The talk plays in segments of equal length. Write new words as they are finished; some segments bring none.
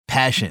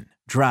Passion,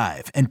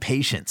 drive, and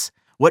patience.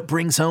 What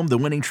brings home the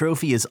winning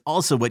trophy is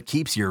also what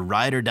keeps your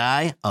ride or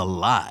die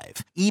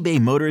alive. eBay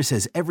Motors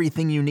has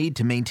everything you need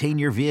to maintain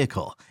your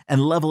vehicle and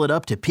level it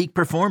up to peak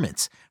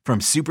performance, from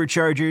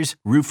superchargers,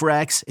 roof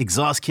racks,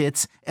 exhaust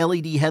kits,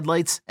 LED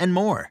headlights, and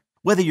more.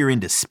 Whether you're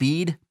into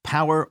speed,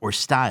 power, or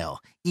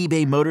style,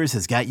 eBay Motors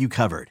has got you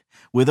covered.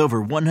 With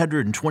over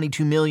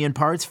 122 million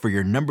parts for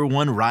your number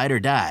one ride or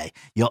die,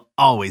 you'll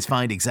always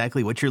find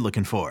exactly what you're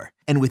looking for.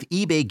 And with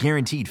eBay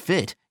Guaranteed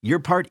Fit, your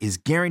part is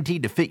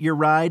guaranteed to fit your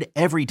ride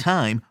every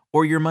time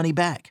or your money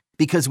back.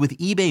 Because with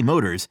eBay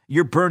Motors,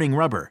 you're burning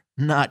rubber,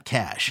 not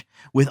cash.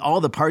 With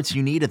all the parts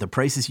you need at the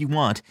prices you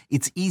want,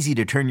 it's easy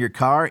to turn your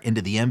car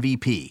into the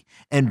MVP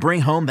and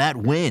bring home that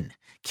win.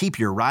 Keep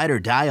your ride or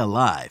die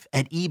alive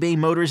at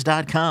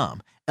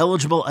ebaymotors.com.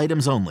 Eligible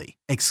items only.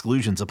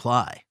 Exclusions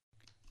apply.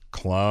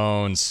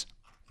 Clones.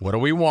 What do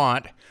we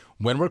want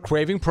when we're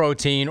craving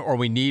protein or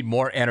we need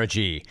more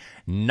energy?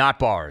 Not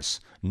bars,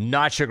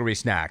 not sugary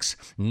snacks,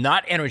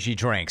 not energy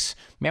drinks.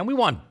 Man, we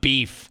want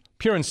beef,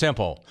 pure and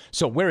simple.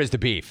 So where is the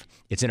beef?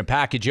 It's in a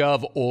package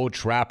of Old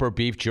Trapper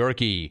beef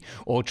jerky.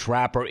 Old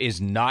Trapper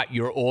is not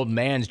your old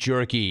man's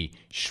jerky.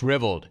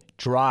 Shriveled,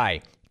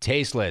 dry,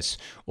 tasteless.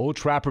 Old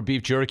Trapper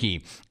beef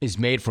jerky is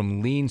made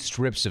from lean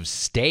strips of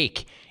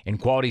steak and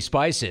quality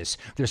spices.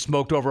 They're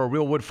smoked over a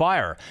real wood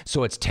fire,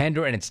 so it's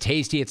tender and it's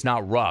tasty. It's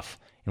not rough.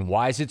 And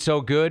why is it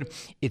so good?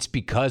 It's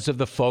because of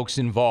the folks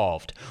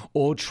involved.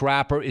 Old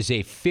Trapper is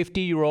a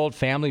 50-year-old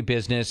family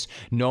business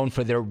known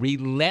for their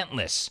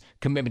relentless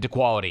commitment to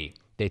quality.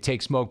 They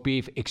take smoked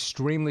beef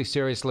extremely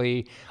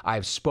seriously.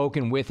 I've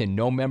spoken with and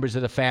know members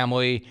of the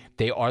family.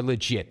 They are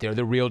legit. They're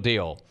the real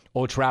deal.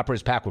 Old Trapper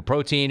is packed with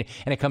protein,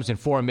 and it comes in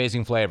 4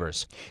 amazing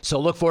flavors. So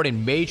look for it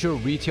in major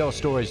retail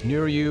stores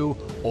near you.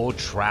 Old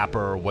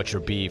Trapper, what's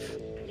your beef?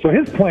 So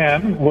his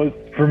plan was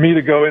for me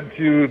to go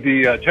into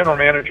the general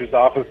manager's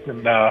office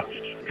and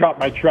drop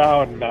my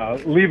trowel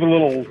and leave a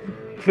little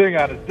thing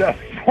on his desk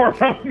for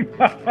him.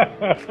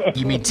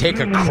 You mean take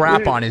a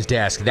crap on his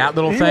desk, that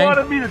little thing? He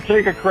wanted me to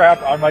take a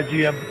crap on my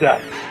GM's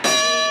desk.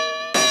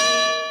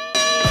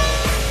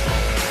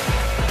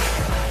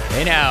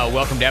 Hey now,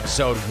 welcome to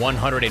episode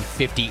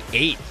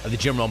 158 of the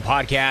Jim Rome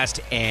Podcast.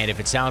 And if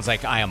it sounds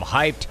like I am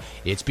hyped,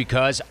 it's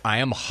because I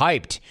am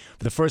hyped.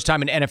 For the first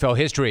time in NFL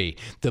history,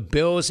 the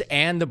Bills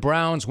and the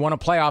Browns won a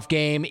playoff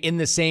game in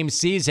the same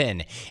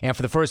season. And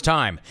for the first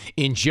time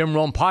in Jim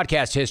Rome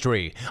Podcast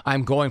history,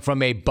 I'm going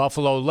from a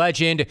Buffalo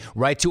legend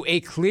right to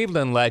a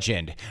Cleveland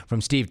legend.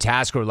 From Steve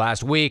Tasker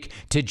last week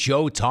to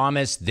Joe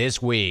Thomas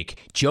this week.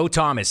 Joe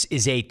Thomas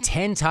is a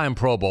 10-time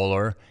Pro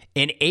Bowler,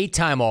 an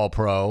 8-time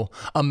All-Pro,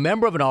 a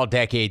member of an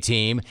All-Decade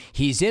team.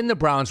 He's in the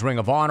Browns Ring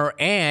of Honor,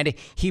 and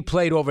he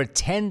played over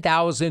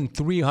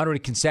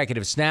 10,300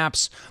 consecutive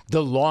snaps,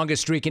 the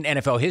longest streak in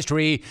NFL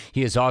history.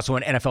 He is also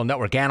an NFL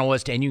Network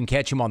analyst, and you can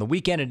catch him on the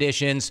weekend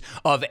editions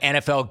of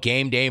NFL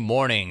Game Day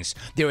Mornings.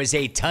 There is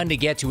a ton to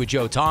get to with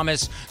Joe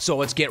Thomas, so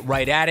let's get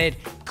right at it.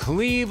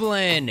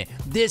 Cleveland,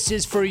 this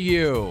is for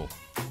you.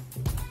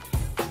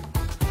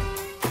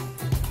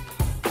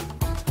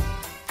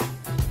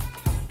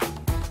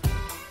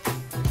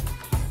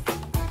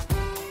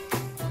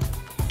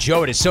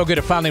 Joe, it is so good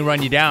to finally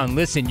run you down.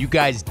 Listen, you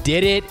guys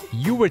did it.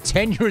 You were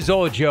 10 years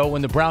old, Joe,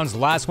 when the Browns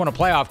last won a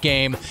playoff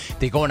game.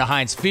 They go into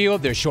Heinz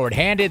Field. They're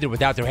shorthanded. They're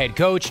without their head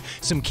coach.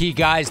 Some key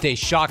guys. They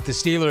shocked the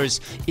Steelers.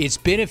 It's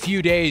been a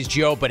few days,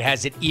 Joe, but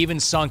has it even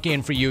sunk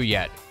in for you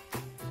yet?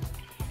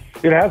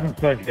 It hasn't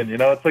sunk in. You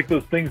know, it's like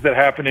those things that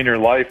happen in your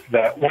life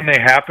that when they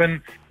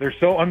happen, they're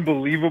so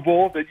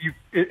unbelievable that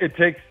it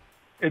takes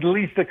at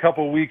least a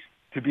couple weeks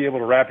to be able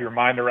to wrap your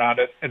mind around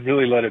it and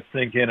really let it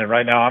sink in. And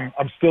right now,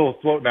 I'm still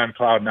floating on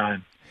cloud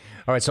 9.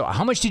 All right, so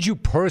how much did you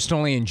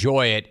personally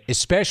enjoy it,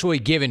 especially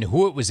given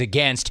who it was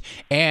against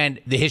and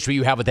the history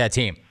you have with that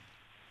team?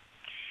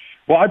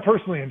 Well, I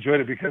personally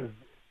enjoyed it because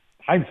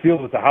Heinz Field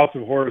was a house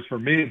of horrors for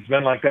me. It's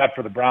been like that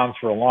for the Browns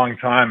for a long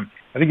time.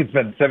 I think it's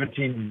been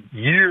 17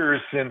 years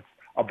since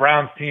a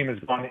Browns team has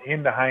gone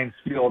into Heinz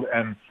Field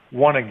and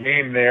won a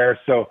game there.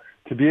 So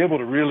to be able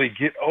to really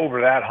get over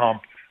that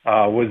hump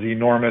was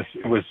enormous.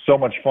 It was so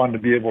much fun to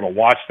be able to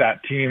watch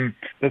that team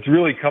that's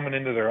really coming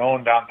into their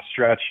own down the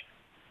stretch,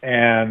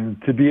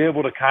 and to be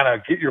able to kind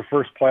of get your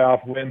first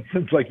playoff win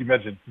since, like you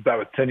mentioned, since I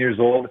was 10 years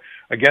old,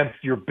 against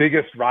your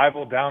biggest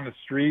rival down the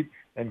street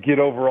and get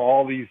over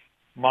all these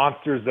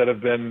monsters that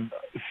have been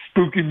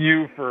spooking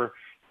you for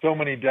so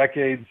many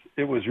decades.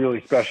 It was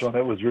really special, and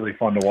it was really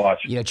fun to watch.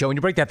 Yeah, Joe, when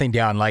you break that thing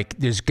down, like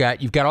you've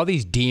got all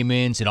these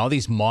demons and all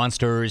these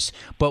monsters,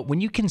 but when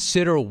you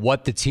consider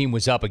what the team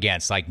was up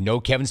against, like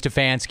no Kevin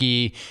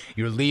Stefanski,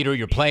 your leader,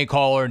 your play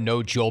caller,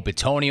 no Joel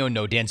Bitonio,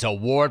 no Denzel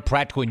Ward,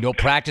 practically no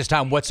practice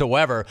time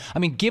whatsoever. I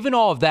mean, given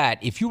all of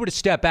that, if you were to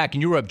step back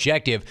and you were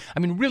objective,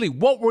 I mean, really,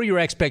 what were your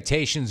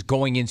expectations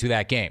going into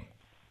that game?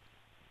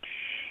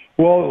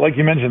 Well, like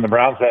you mentioned, the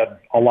Browns had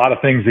a lot of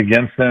things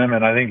against them,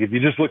 and I think if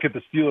you just look at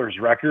the Steelers'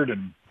 record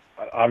and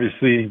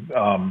obviously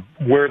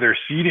where their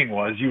seeding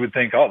was, you would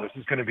think, oh, this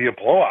is going to be a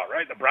blowout,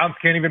 right? The Browns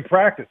can't even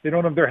practice. They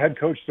don't have their head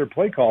coach, their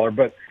play caller.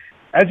 But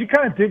as you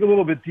kind of dig a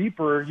little bit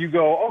deeper, you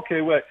go,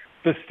 okay, well,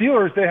 the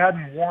Steelers, they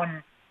hadn't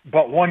won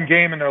but one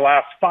game in their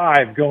last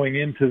 5 going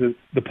into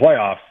the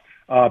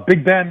playoffs.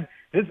 Big Ben,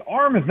 his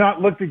arm has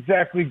not looked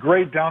exactly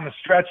great down the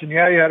stretch, and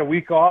yeah, he had a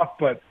week off,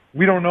 but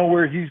we don't know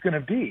where he's going to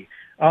be.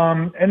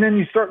 And then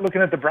you start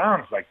looking at the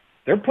Browns, like,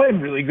 they're playing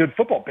really good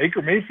football.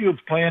 Baker Mayfield's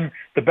playing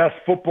the best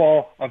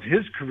football of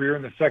his career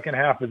in the second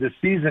half of this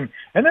season.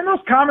 And then those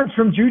comments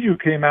from Juju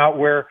came out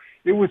where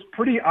it was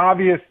pretty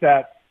obvious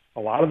that a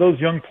lot of those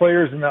young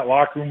players in that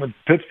locker room with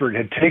Pittsburgh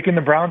had taken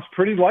the Browns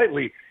pretty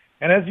lightly.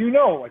 And as you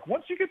know, like,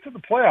 once you get to the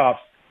playoffs,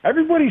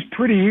 everybody's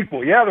pretty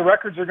equal. Yeah, the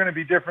records are going to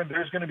be different.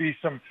 There's going to be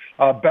some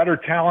better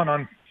talent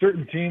on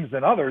certain teams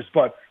than others,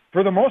 but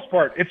for the most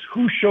part, it's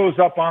who shows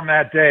up on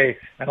that day.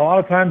 And a lot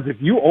of times, if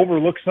you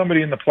overlook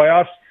somebody in the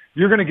playoffs,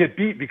 you're going to get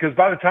beat, because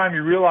by the time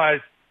you realize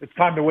it's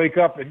time to wake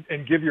up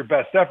and give your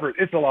best effort,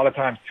 it's a lot of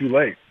times too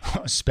late.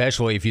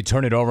 Especially if you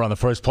turn it over on the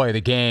first play of the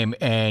game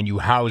and you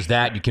house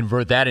that, you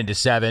convert that into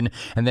 7,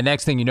 and the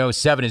next thing you know,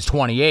 7 is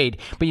 28.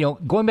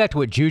 But, going back to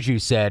what Juju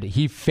said,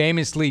 he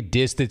famously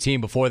dissed the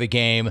team before the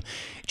game.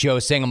 Joe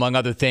saying, among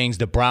other things,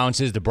 the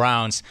Browns is the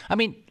Browns. I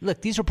mean,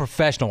 look, these are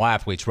professional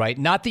athletes, right?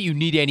 Not that you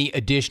need any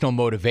additional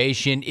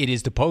motivation. It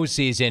is the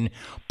postseason.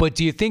 But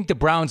do you think the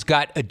Browns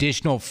got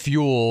additional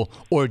fuel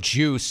or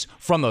juice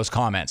from those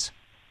comments?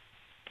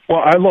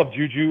 Well, I love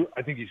Juju.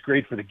 I think he's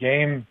great for the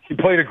game. He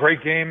played a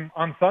great game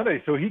on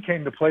Sunday, so he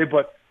came to play.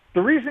 But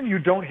the reason you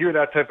don't hear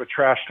that type of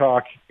trash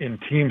talk in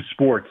team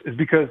sports is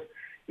because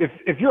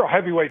if you're a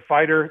heavyweight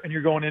fighter and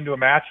you're going into a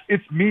match,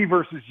 it's me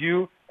versus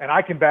you, and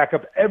I can back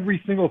up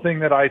every single thing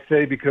that I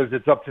say because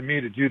it's up to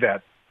me to do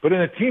that. But in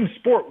a team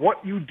sport,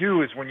 what you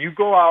do is when you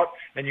go out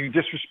and you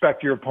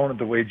disrespect your opponent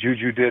the way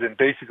Juju did and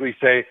basically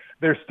say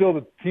they're still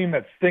the team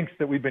that stinks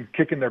that we've been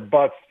kicking their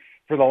butts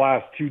for the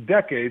last 2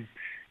 decades,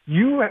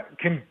 you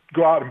can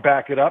go out and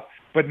back it up,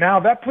 but now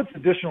that puts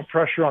additional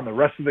pressure on the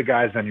rest of the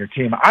guys on your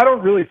team. I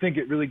don't really think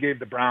it really gave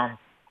the Browns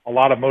a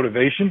lot of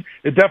motivation.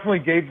 It definitely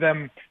gave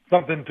them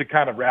something to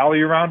kind of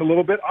rally around a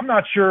little bit. I'm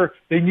not sure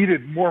they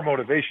needed more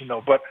motivation,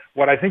 though, but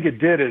what I think it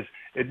did is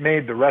it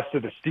made the rest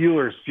of the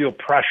Steelers feel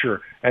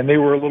pressure, and they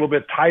were a little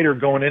bit tighter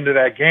going into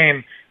that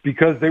game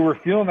because they were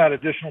feeling that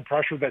additional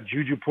pressure that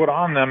Juju put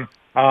on them,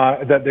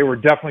 that they were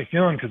definitely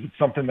feeling, because it's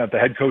something that the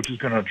head coach is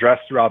going to address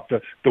throughout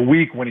the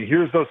week when he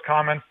hears those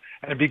comments,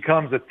 and it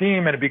becomes a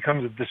theme and it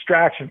becomes a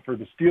distraction for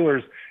the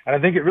Steelers. And I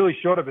think it really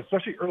showed up,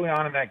 especially early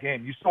on in that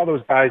game. You saw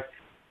those guys,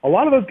 a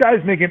lot of those guys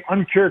making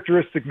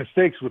uncharacteristic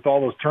mistakes with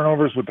all those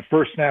turnovers with the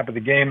first snap of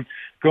the game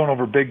going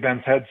over Big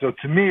Ben's head. So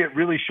to me, it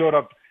really showed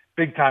up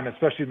big time,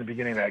 especially in the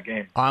beginning of that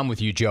game. I'm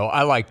with you, Joe.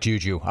 I like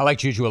Juju. I like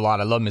Juju a lot.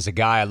 I love him as a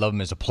guy. I love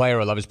him as a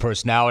player. I love his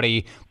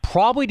personality.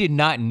 Probably did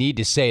not need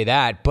to say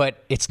that,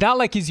 but it's not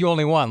like he's the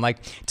only one. Like,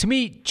 to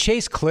me,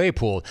 Chase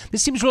Claypool,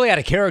 this seems really out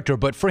of character,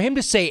 but for him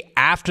to say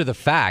after the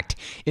fact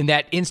in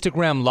that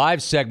Instagram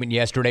Live segment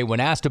yesterday when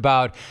asked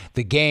about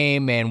the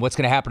game and what's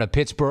going to happen to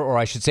Pittsburgh, or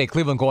I should say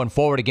Cleveland going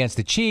forward against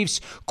the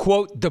Chiefs,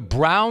 quote, the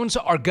Browns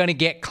are going to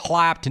get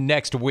clapped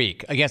next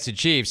week against the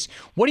Chiefs.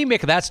 What do you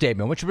make of that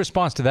statement? What's your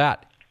response to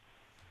that?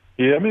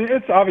 Yeah, I mean,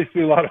 it's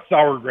obviously a lot of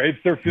sour grapes.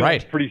 They're feeling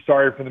pretty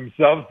sorry for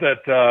themselves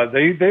that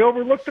they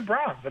overlooked the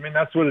Browns. I mean,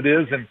 that's what it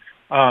is. And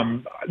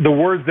the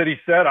words that he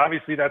said,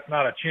 obviously that's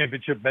not a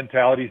championship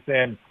mentality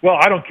saying, well,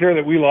 I don't care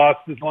that we lost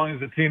as long as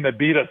the team that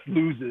beat us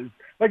loses.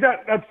 Like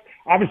that's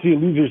obviously a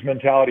loser's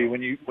mentality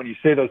when you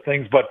say those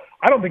things. But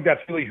I don't think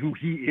that's really who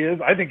he is.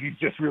 I think he's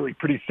just really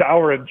pretty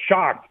sour and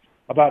shocked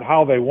about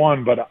how they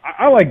won. But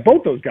I like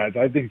both those guys.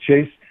 I think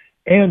Chase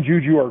and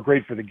Juju are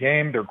great for the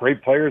game. They're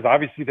great players.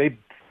 Obviously, they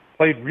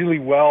played really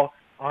well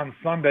on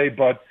Sunday,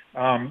 but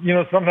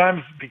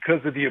sometimes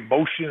because of the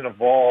emotion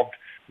involved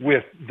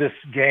with this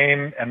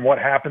game and what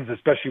happens,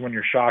 especially when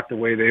you're shocked the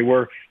way they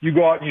were, you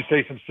go out and you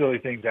say some silly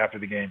things after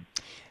the game.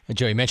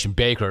 Joe, you mentioned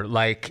Baker.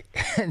 Like,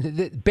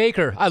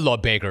 Baker, I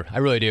love Baker. I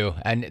really do.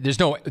 And there's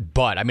no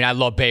but. I mean, I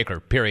love Baker,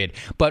 period.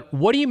 But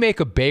what do you make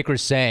of Baker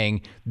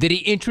saying that he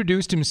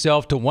introduced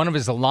himself to one of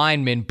his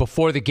linemen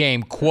before the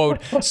game,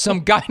 quote,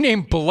 some guy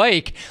named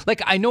Blake?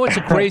 Like, I know it's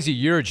a crazy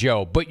year,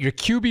 Joe, but your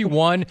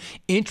QB1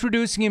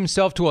 introducing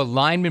himself to a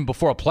lineman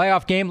before a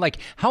playoff game? Like,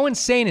 how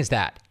insane is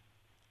that?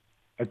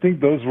 I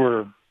think those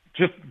were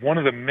just one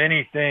of the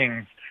many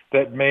things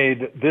that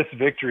made this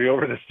victory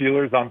over the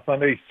Steelers on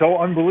Sunday so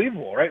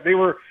unbelievable, right? They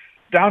were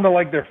down to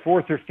like their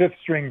 4th or 5th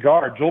string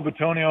guard. Joel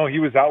Bitonio, he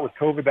was out with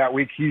COVID that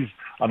week. He's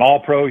an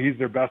all-pro. He's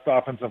their best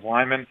offensive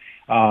lineman.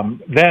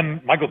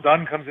 Then Michael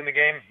Dunn comes in the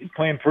game. He's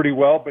playing pretty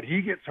well, but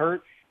he gets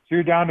hurt. So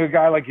you're down to a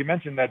guy, like you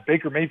mentioned, that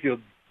Baker Mayfield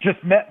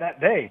just met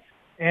that day.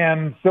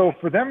 And so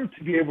for them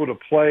to be able to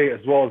play as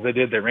well as they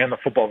did, they ran the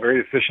football very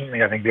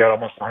efficiently. I think they had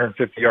almost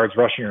 150 yards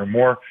rushing or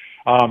more.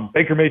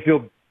 Baker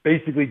Mayfield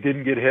basically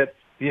didn't get hit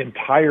the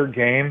entire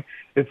game.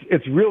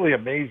 It's really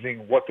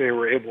amazing what they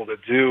were able to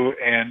do.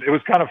 And it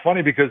was kind of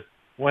funny because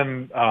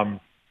when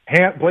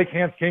Blake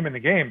Hance came in the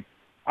game,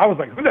 I was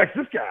like, who the heck's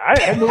this guy? I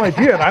had no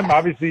idea. And I'm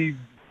obviously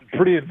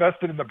pretty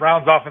invested in the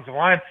Browns offensive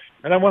line.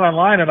 And I went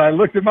online and I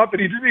looked him up,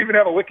 and he didn't even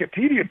have a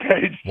Wikipedia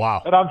page.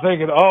 Wow. And I'm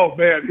thinking, oh,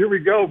 man, here we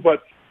go.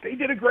 But they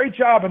did a great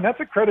job, and that's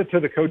a credit to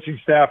the coaching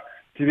staff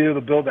to be able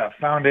to build that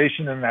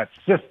foundation and that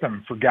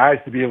system for guys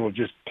to be able to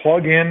just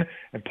plug in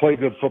and play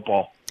good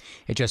football.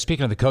 Hey, Jeff,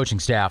 speaking of the coaching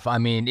staff, I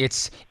mean,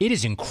 it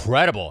is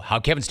incredible how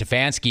Kevin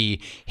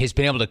Stefanski has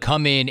been able to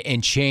come in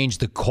and change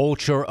the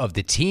culture of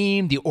the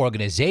team, the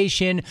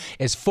organization,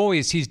 as fully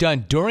as he's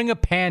done during a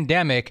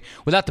pandemic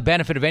without the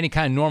benefit of any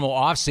kind of normal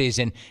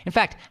offseason. In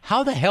fact,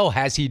 how the hell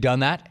has he done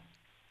that?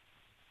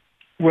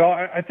 Well,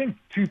 I think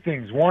two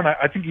things. One,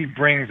 I think he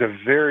brings a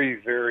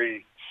very,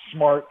 very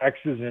smart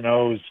X's and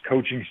O's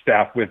coaching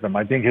staff with him.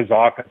 I think his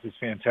offense is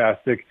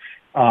fantastic.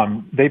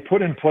 They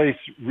put in place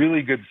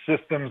really good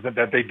systems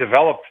that they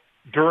developed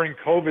during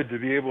COVID to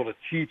be able to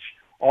teach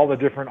all the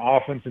different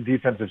offense and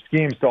defensive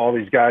schemes to all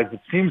these guys. It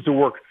seems to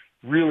work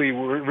really,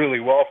 really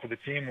well for the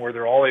team, where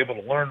they're all able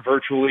to learn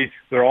virtually.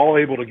 They're all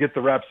able to get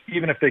the reps,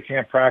 even if they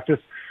can't practice.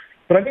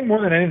 But I think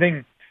more than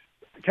anything,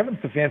 Kevin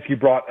Stefanski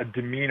brought a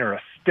demeanor,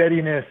 a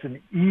steadiness,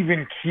 an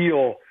even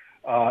keel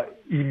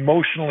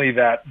emotionally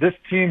that this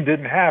team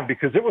didn't have,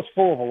 because it was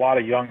full of a lot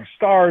of young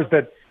stars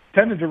that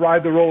tended to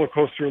ride the roller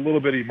coaster a little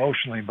bit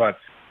emotionally. But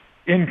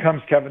in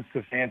comes Kevin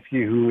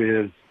Stefanski,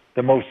 who is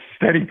the most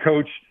steady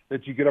coach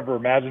that you could ever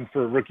imagine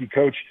for a rookie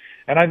coach.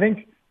 And I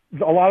think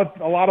a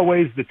lot of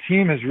ways the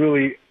team has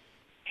really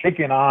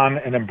taken on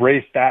and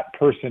embraced that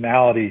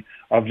personality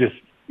of just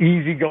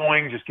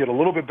easygoing, just get a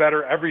little bit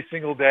better every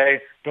single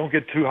day. Don't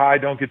get too high,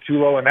 don't get too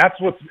low. And that's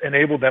what's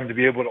enabled them to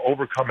be able to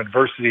overcome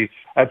adversity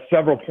at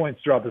several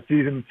points throughout the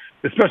season,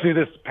 especially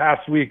this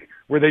past week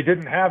where they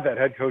didn't have that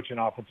head coach and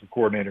offensive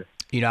coordinator.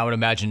 You know, I would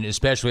imagine,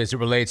 especially as it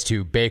relates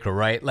to Baker,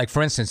 right? Like,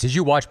 for instance, did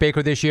you watch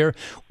Baker this year?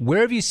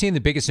 Where have you seen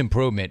the biggest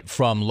improvement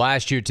from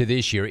last year to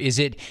this year? Is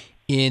it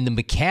in the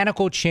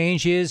mechanical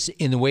changes,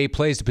 in the way he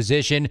plays the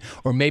position,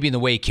 or maybe in the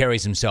way he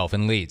carries himself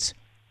and leads?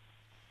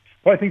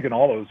 Well, I think in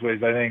all those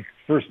ways. I think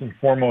first and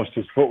foremost,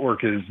 his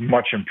footwork is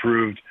much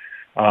improved.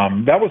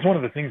 That was one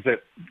of the things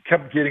that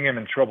kept getting him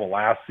in trouble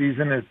last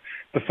season, is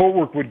the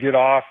footwork would get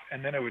off,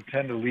 and then it would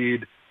tend to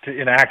lead to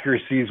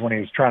inaccuracies when he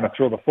was trying to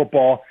throw the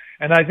football.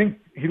 And I think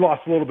he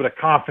lost a little bit of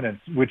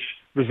confidence, which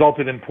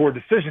resulted in poor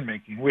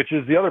decision-making, which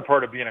is the other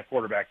part of being a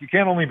quarterback. You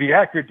can't only be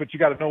accurate, but you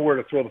got to know where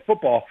to throw the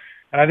football.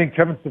 And I think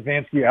Kevin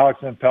Stefanski, Alex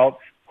Van Pelt,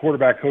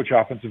 quarterback coach,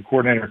 offensive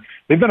coordinator,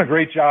 they've done a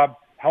great job,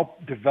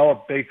 help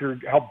develop Baker,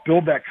 help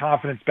build that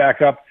confidence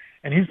back up.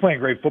 And he's playing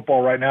great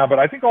football right now. But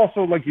I think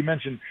also, like you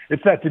mentioned,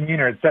 it's that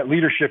demeanor, it's that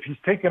leadership. He's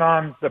taken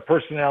on the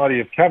personality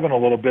of Kevin a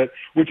little bit,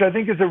 which I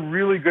think is a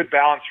really good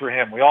balance for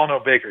him. We all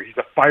know Baker. He's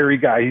a fiery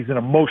guy. He's an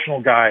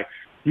emotional guy.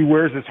 He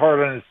wears his heart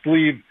on his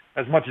sleeve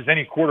as much as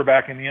any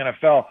quarterback in the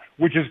NFL,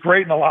 which is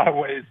great in a lot of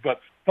ways.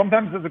 But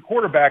sometimes as a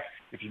quarterback,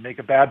 if you make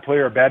a bad play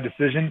or a bad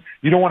decision,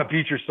 you don't want to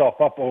beat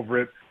yourself up over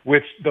it,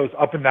 which those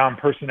up and down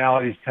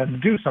personalities tend to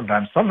do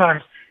sometimes.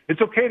 Sometimes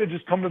it's okay to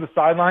just come to the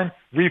sideline,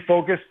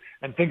 refocus,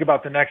 and think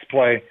about the next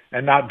play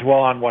and not dwell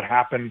on what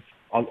happened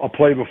a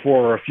play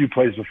before or a few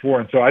plays before.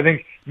 And so I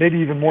think maybe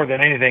even more than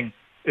anything,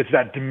 it's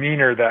that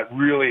demeanor that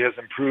really has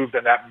improved,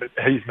 and that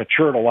he's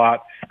matured a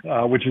lot,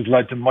 which has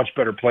led to much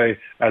better play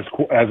as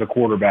a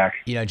quarterback.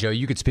 You know, Joe,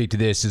 you could speak to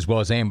this as well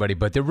as anybody,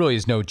 but there really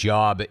is no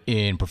job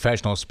in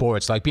professional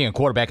sports like being a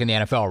quarterback in the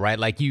NFL, right?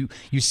 Like you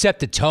set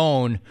the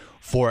tone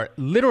for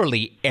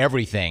literally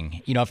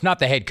everything. You know, if not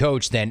the head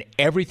coach, then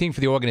everything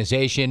for the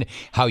organization,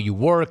 how you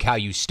work, how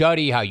you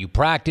study, how you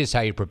practice,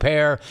 how you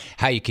prepare,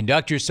 how you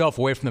conduct yourself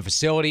away from the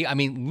facility. I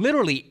mean,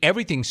 literally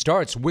everything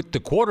starts with the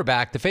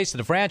quarterback, the face of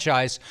the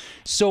franchise.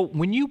 So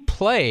when you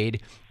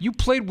played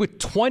with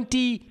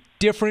 20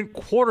 different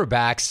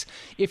quarterbacks.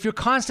 If you're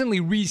constantly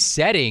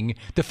resetting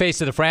the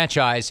face of the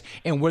franchise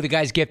and where the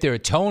guys get their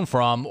tone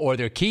from or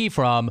their key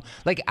from,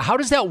 like, how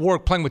does that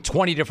work playing with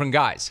 20 different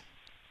guys?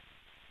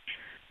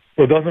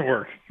 Well, it doesn't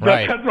work.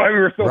 Right. That's why we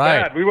were so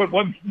Right. bad. We went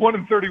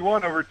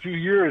 1-31 over 2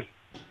 years.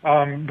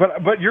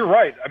 But you're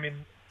right. I mean,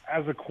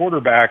 as a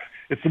quarterback,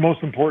 it's the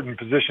most important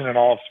position in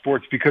all of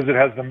sports because it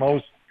has the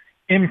most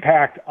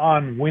impact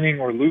on winning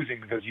or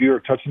losing, because you're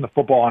touching the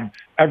football on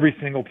every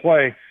single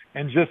play.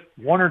 And just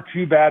one or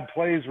two bad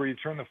plays where you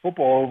turn the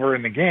football over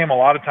in the game a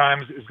lot of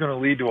times is going to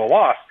lead to a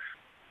loss.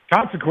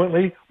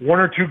 Consequently, one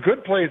or two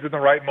good plays in the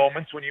right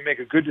moments when you make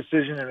a good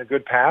decision and a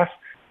good pass,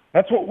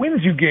 that's what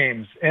wins you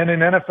games. And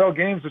in NFL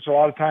games, which a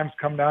lot of times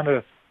come down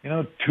to,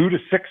 2 to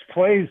 6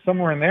 plays,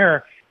 somewhere in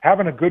there,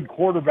 having a good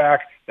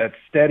quarterback that's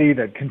steady,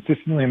 that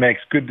consistently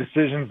makes good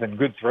decisions and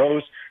good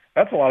throws,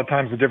 that's a lot of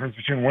times the difference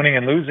between winning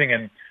and losing.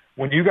 And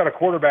when you got a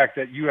quarterback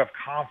that you have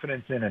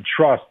confidence in and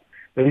trust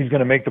that he's going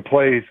to make the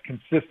plays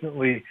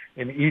consistently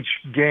in each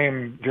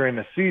game during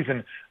the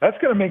season, that's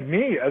going to make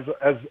me,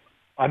 as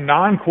a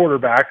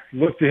non-quarterback,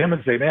 look to him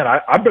and say, man,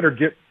 I better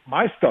get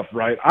my stuff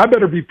right. I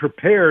better be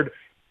prepared,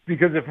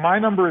 because if my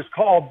number is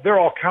called, they're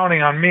all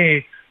counting on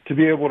me to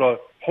be able to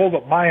hold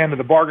up my end of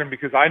the bargain,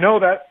 because I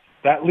know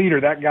that leader,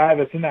 that guy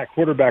that's in that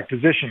quarterback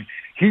position,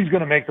 he's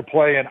going to make the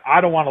play, and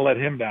I don't want to let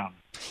him down.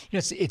 You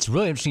know, it's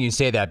really interesting you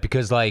say that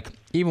because, like,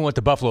 even with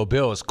the Buffalo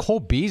Bills, Cole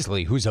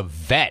Beasley, who's a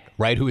vet,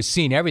 right, who has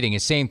seen everything,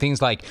 is saying things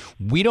like,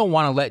 we don't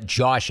want to let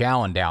Josh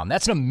Allen down.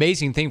 That's an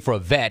amazing thing for a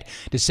vet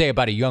to say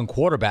about a young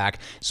quarterback.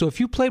 So if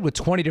you played with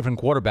 20 different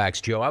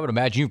quarterbacks, Joe, I would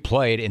imagine you've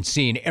played and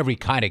seen every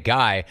kind of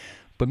guy,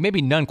 but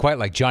maybe none quite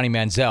like Johnny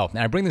Manziel. And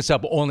I bring this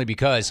up only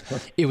because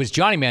it was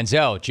Johnny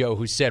Manziel, Joe,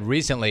 who said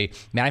recently,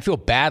 man, I feel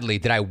badly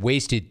that I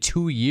wasted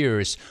 2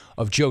 years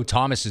of Joe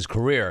Thomas's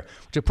career,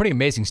 which is a pretty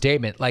amazing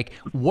statement. Like,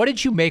 what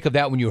did you make of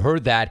that when you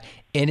heard that?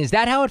 And is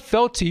that how it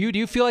felt to you? Do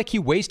you feel like he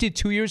wasted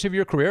 2 years of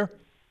your career?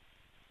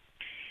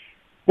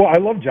 Well, I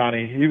love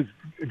Johnny. He was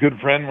a good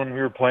friend when we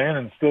were playing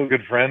and still a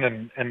good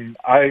friend. And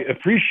I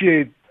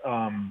appreciate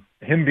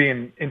him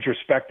being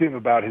introspective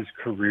about his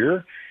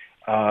career.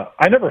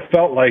 I never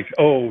felt like,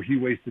 oh, he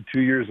wasted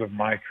 2 years of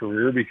my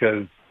career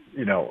because,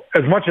 you know,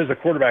 as much as a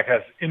quarterback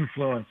has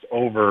influence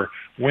over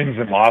wins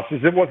and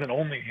losses, it wasn't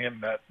only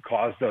him that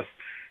caused us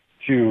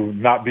to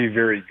not be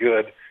very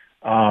good.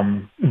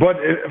 But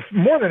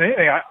more than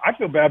anything, I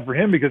feel bad for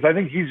him because I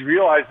think he's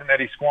realizing that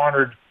he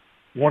squandered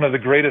one of the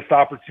greatest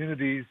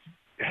opportunities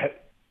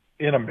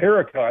in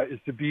America is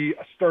to be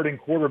a starting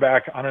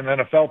quarterback on an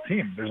NFL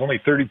team. There's only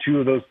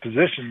 32 of those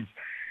positions.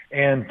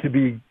 And to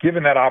be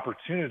given that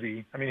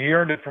opportunity, I mean, he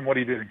earned it from what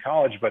he did in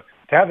college, but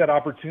to have that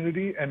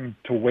opportunity and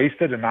to waste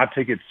it and not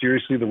take it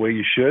seriously the way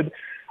you should,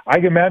 I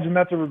can imagine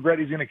that's a regret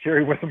he's going to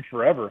carry with him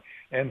forever.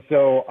 And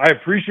so I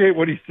appreciate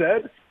what he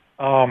said.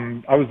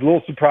 I was a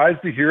little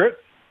surprised to hear it,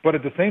 but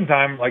at the same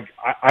time, like,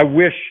 I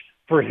wish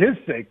for his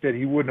sake that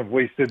he wouldn't have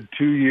wasted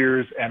 2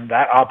 years and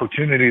that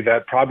opportunity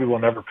that probably will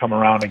never come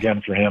around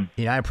again for him.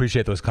 Yeah, I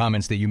appreciate those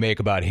comments that you make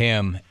about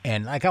him.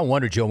 And like, I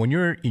wonder, Joe, when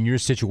you're in your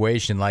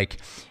situation, like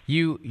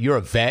you're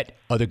a vet,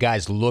 other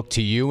guys look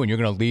to you and you're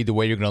going to lead the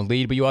way you're going to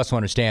lead, but you also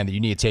understand that you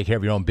need to take care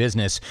of your own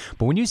business.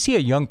 But when you see a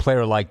young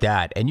player like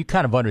that and you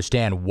kind of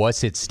understand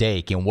what's at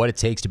stake and what it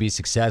takes to be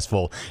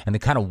successful and the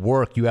kind of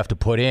work you have to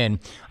put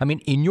in, I mean,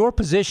 in your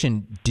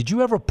position, did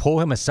you ever pull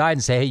him aside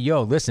and say, hey,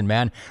 yo, listen,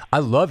 man, I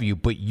love you,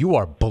 but you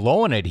are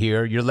blowing it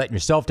here. You're letting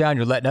yourself down.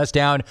 You're letting us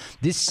down.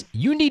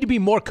 You need to be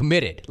more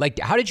committed. Like,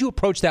 how did you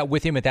approach that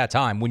with him at that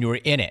time when you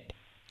were in it?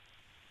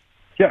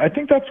 Yeah, I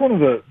think that's one of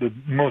the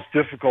most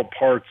difficult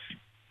parts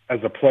as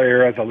a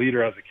player, as a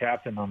leader, as a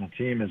captain on the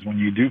team is when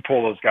you do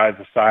pull those guys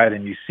aside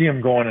and you see them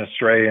going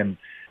astray and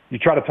you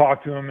try to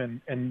talk to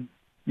them and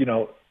you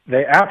know,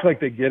 they act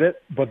like they get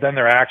it, but then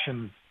their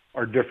actions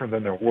are different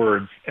than their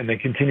words and they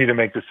continue to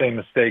make the same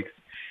mistakes.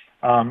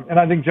 And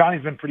I think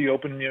Johnny's been pretty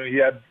open. You know, he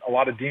had a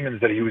lot of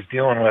demons that he was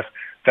dealing with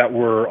that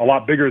were a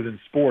lot bigger than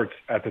sports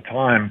at the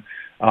time.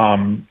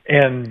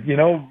 And, you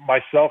know,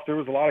 myself, there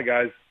was a lot of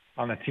guys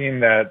on the team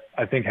that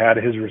I think had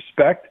his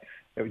respect.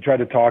 We tried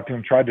to talk to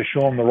him, tried to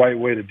show him the right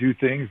way to do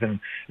things, and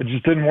it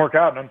just didn't work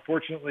out. And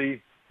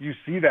unfortunately, you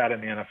see that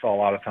in the NFL a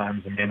lot of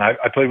times. I mean, I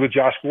played with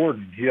Josh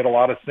Gordon. He had a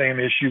lot of same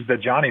issues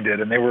that Johnny did,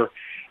 and they were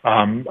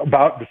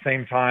about the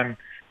same time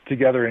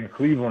together in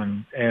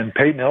Cleveland. And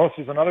Peyton Hillis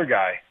is another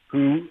guy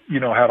who, you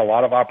know, had a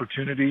lot of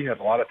opportunity, had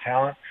a lot of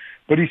talent,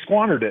 but he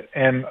squandered it.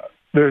 And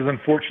there's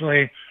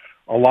unfortunately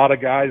a lot of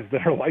guys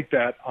that are like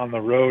that on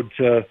the road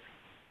to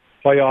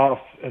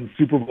playoffs and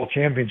Super Bowl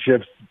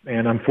championships.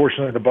 And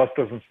unfortunately, the bus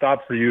doesn't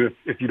stop for you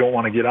if you don't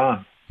want to get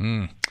on.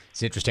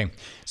 It's interesting.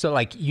 So,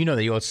 like, you know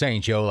the old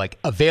saying, Joe, like,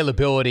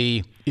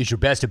 availability is your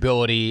best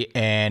ability.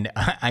 And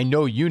I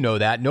know you know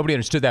that. Nobody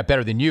understood that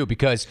better than you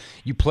because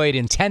you played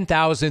in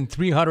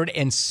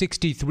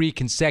 10,363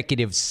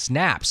 consecutive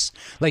snaps.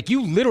 Like,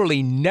 you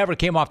literally never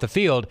came off the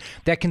field.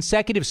 That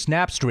consecutive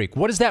snap streak,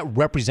 what does that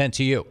represent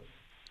to you?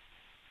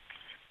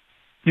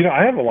 You know,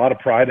 I have a lot of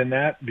pride in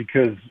that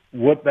because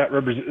what that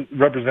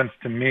represents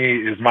to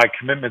me is my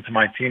commitment to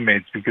my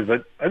teammates because I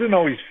didn't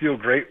always feel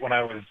great when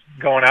I was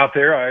going out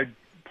there.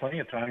 Plenty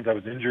of times I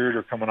was injured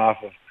or coming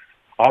off of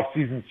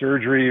off-season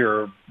surgery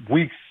or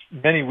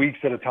many weeks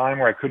at a time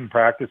where I couldn't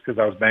practice because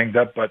I was banged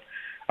up. But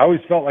I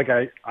always felt like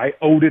I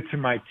owed it to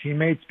my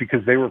teammates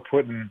because they were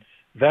putting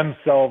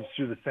themselves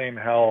through the same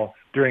hell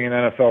during an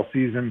NFL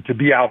season to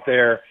be out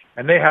there.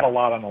 And they had a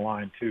lot on the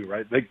line too,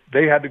 right?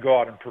 They had to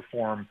go out and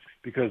perform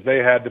because they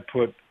had to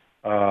put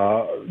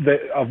a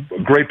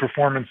great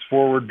performance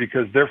forward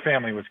because their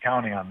family was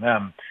counting on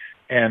them.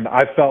 And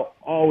I felt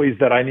always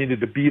that I needed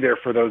to be there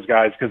for those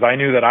guys because I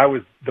knew that I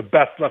was the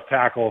best left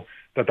tackle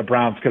that the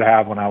Browns could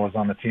have when I was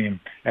on the team.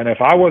 And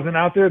if I wasn't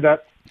out there,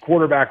 that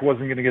quarterback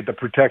wasn't going to get the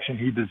protection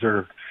he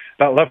deserved.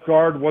 That left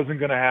guard wasn't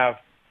going to have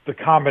the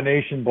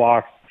combination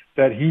blocks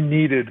that he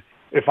needed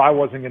if I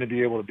wasn't going to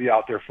be able to be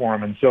out there for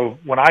him. And so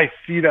when I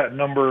see that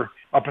number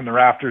up in the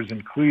rafters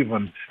in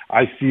Cleveland,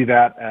 I see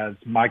that as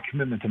my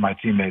commitment to my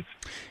teammates.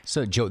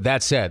 So, Joe,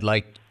 that said,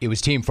 like, it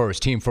was team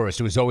first.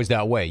 It was always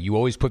that way. You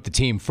always put the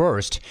team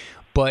first.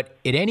 But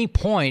at any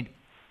point,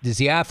 does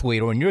the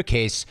athlete, or in your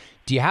case,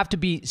 do you have to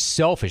be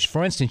selfish?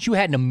 For instance, you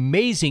had an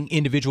amazing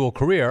individual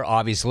career,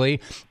 obviously,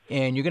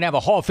 and you're going to have a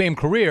Hall of Fame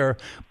career,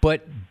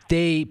 but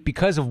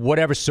because of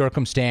whatever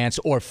circumstance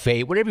or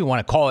fate, whatever you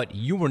want to call it,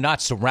 you were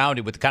not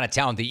surrounded with the kind of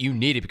talent that you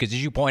needed because,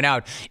 as you point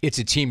out, it's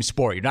a team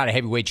sport. You're not a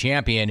heavyweight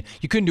champion.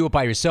 You couldn't do it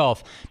by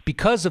yourself.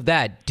 Because of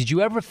that, did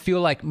you ever feel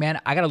like, man,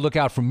 I got to look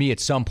out for me at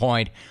some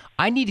point?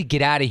 I need to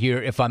get out of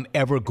here if I'm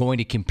ever going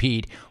to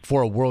compete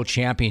for a world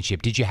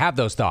championship. Did you have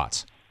those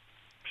thoughts?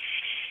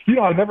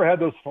 I never had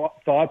those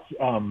thoughts.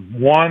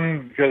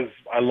 One, because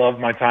I loved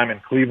my time in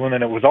Cleveland,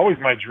 and it was always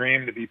my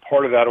dream to be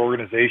part of that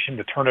organization,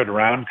 to turn it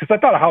around, because I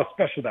thought how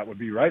special that would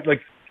be, right?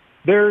 Like,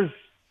 there's,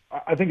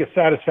 I think, a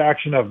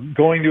satisfaction of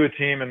going to a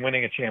team and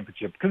winning a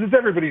championship, because it's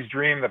everybody's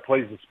dream that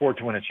plays the sport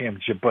to win a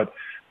championship. But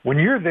when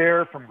you're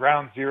there from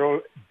ground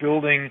zero,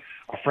 building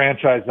a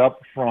franchise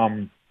up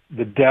from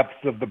the depths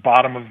of the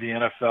bottom of the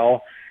NFL,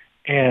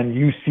 and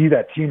you see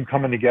that team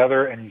coming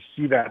together and you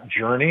see that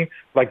journey,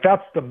 like,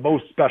 that's the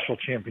most special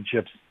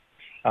championships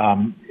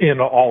in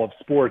all of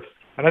sports.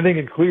 And I think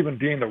in Cleveland,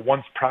 being the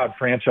once proud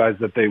franchise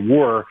that they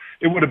were,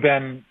 it would have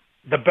been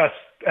the best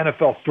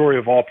NFL story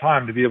of all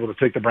time to be able to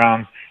take the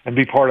Browns and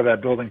be part of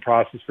that building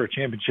process for a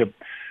championship.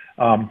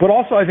 But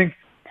also, I think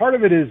part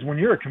of it is when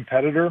you're a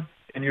competitor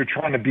and you're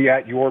trying to be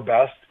at your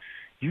best,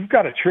 you've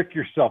got to trick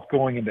yourself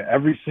going into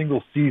every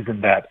single season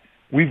that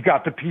we've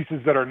got the pieces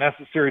that are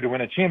necessary to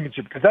win a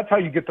championship, because that's how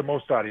you get the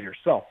most out of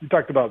yourself. You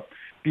talked about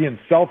being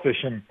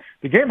selfish, and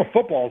the game of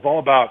football is all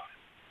about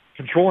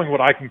controlling what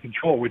I can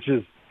control, which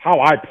is how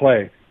I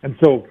play. And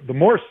so the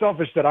more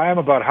selfish that I am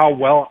about how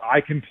well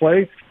I can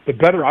play, the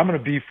better I'm going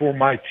to be for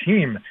my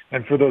team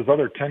and for those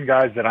other 10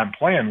 guys that I'm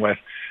playing with.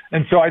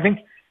 And so I think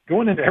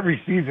going into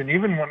every season,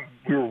 even when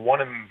we were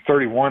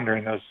 1-31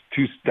 during those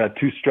two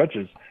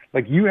stretches,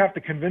 like, you have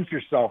to convince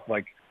yourself,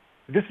 like,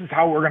 this is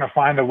how we're going to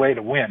find a way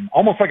to win.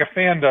 Almost like a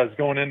fan does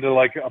going into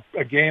like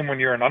a game when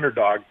you're an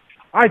underdog.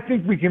 I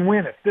think we can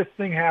win if this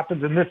thing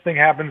happens and this thing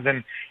happens.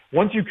 And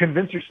once you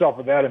convince yourself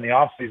of that in the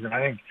offseason, I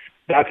think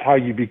that's how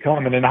you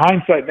become. And in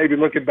hindsight, maybe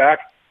looking back,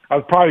 I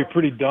was probably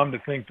pretty dumb to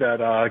think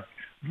that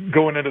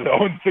going into the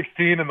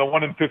 0-16 and the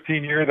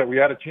 1-15 year that we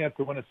had a chance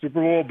to win a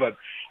Super Bowl, but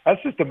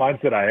that's just the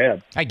mindset I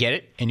had. I get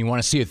it, and you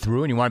want to see it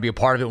through, and you want to be a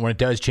part of it when it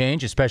does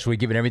change, especially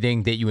given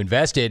everything that you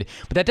invested.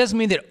 But that doesn't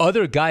mean that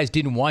other guys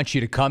didn't want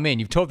you to come in.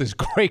 You've told this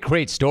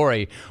great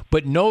story,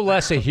 but no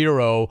less a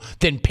hero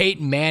than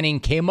Peyton Manning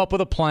came up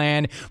with a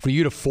plan for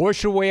you to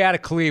force your way out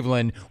of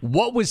Cleveland.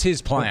 What was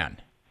his plan?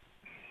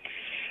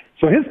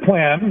 So his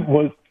plan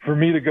was for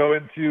me to go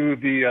into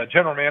the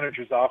general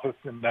manager's office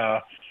and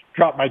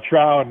drop my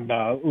trowel and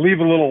leave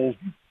a little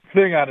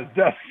thing on his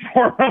desk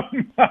for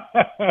him.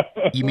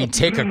 You mean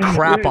take a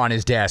crap on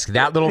his desk?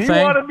 That little thing?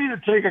 He wanted me to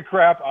take a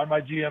crap on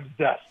my GM's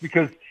desk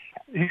because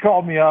he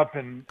called me up,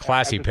 and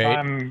classy, at the Pete.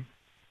 time,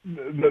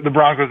 the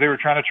Broncos, they were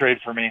trying to trade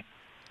for me,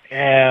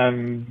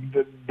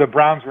 and the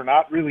Browns were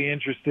not really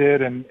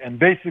interested. And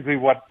basically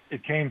what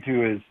it came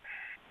to is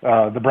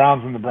the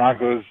Browns and the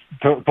Broncos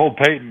told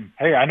Peyton,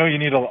 hey, I know you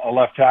need a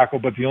left tackle,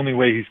 but the only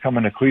way he's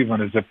coming to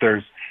Cleveland is if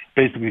there's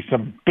basically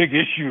some big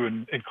issue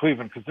in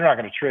Cleveland, because they're not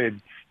going to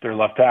trade their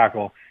left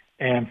tackle.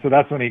 And so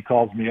that's when he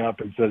calls me up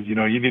and says, you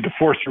need to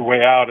force your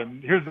way out,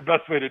 and here's the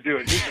best way to do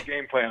it. Here's the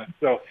game plan. And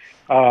so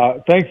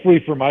thankfully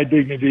for my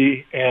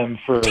dignity and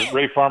for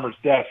Ray Farmer's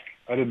desk,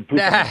 I didn't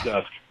poop on his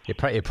desk.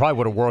 It probably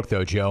would have worked,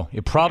 though, Joe.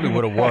 It probably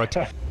would have worked.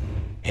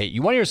 Hey,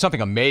 you want to hear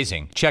something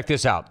amazing? Check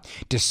this out.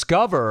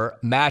 Discover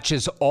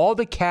matches all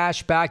the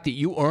cash back that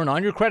you earn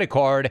on your credit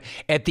card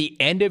at the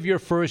end of your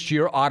first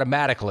year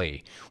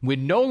automatically, with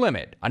no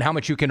limit on how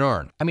much you can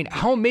earn. I mean,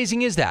 how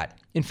amazing is that?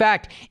 In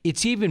fact,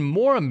 it's even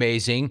more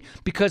amazing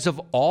because of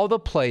all the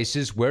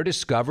places where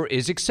Discover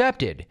is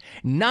accepted.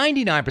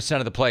 99%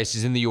 of the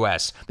places in the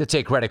U.S. that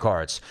take credit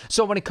cards.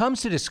 So when it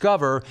comes to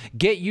Discover,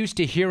 get used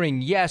to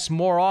hearing yes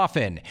more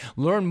often.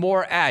 Learn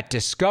more at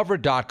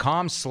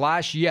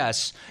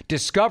discover.com/yes.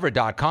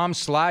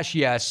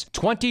 Discover.com/yes.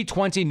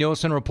 2020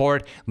 Nielsen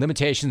Report.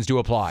 Limitations do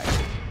apply.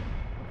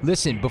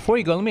 Listen, before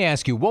you go, let me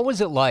ask you, what was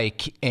it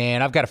like,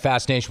 and I've got a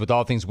fascination with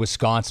all things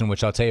Wisconsin,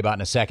 which I'll tell you about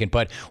in a second,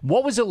 but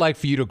what was it like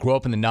for you to grow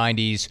up in the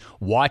 90s,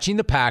 watching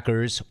the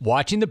Packers,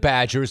 watching the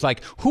Badgers?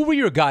 Like, who were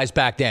your guys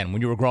back then when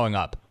you were growing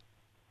up?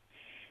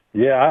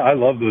 Yeah, I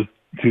love those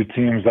two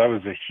teams. I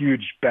was a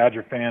huge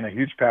Badger fan, a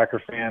huge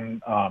Packer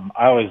fan.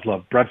 I always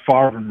loved Brett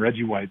Favre and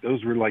Reggie White.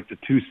 Those were like the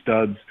two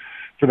studs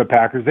for the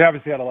Packers. They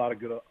obviously had a lot of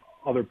good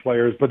other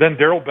players, but then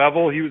Darrell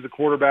Bevell, he was the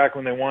quarterback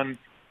when they won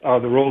the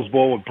Rose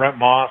Bowl with Brent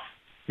Moss.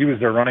 He was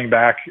their running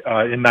back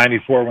in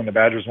 '94 when the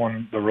Badgers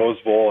won the Rose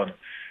Bowl. And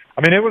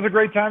I mean, it was a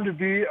great time to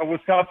be a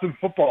Wisconsin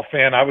football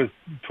fan. I was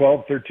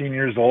 12, 13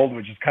 years old,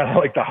 which is kind of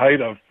like the height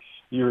of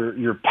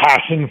your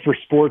passion for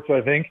sports,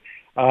 I think.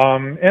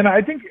 And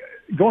I think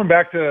going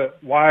back to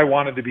why I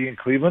wanted to be in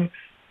Cleveland,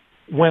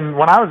 when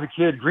I was a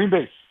kid, Green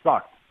Bay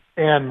sucked.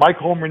 And Mike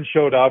Holmgren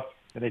showed up,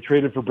 and they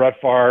traded for Brett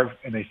Favre,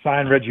 and they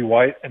signed Reggie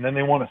White, and then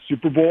they won a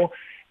Super Bowl.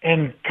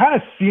 And kind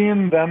of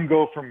seeing them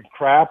go from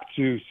crap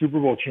to Super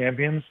Bowl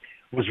champions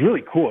was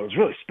really cool. It was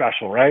really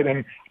special, right?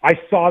 And I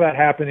saw that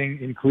happening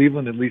in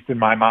Cleveland, at least in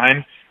my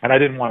mind, and I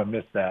didn't want to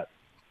miss that.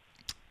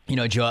 You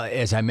know, Joe,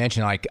 as I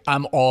mentioned, like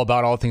I'm all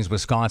about all things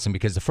Wisconsin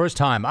because the first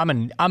time I'm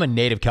a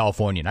native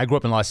Californian. I grew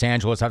up in Los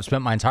Angeles. I've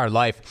spent my entire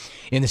life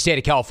in the state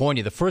of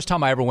California. The first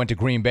time I ever went to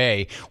Green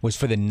Bay was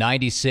for the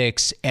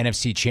 '96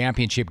 NFC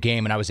Championship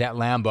game, and I was at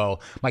Lambeau.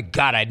 My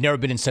God, I'd never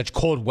been in such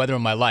cold weather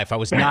in my life. I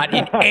was not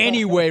in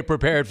any way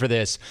prepared for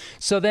this.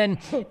 So then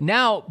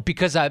now,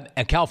 because I'm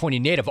a California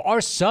native, our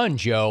son,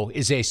 Joe,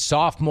 is a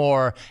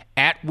sophomore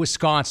at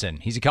Wisconsin.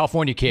 He's a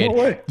California kid. No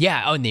way.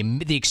 Yeah, oh, and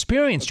the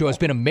experience, Joe, has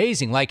been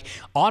amazing. Like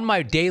on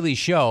my daily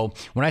show,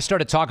 when I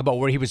started to talk about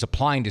where he was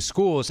applying to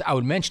schools, I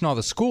would mention all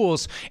the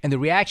schools, and the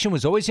reaction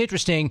was always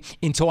interesting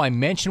until I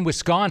mentioned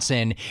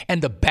Wisconsin,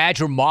 and the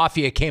Badger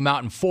Mafia came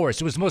out in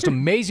force. It was the most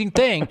amazing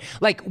thing.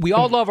 Like, we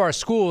all love our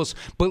schools,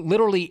 but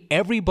literally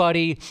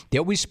everybody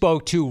that we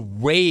spoke to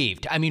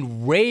raved. I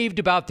mean, raved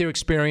about their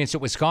experience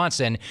at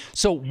Wisconsin.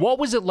 So what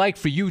was it like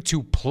for you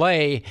to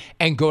play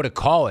and go to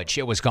college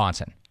at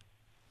Wisconsin?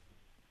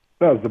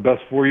 That was the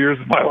best 4 years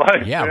of my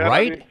life. Yeah, man.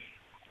 right?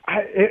 I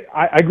mean,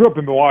 I grew up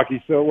in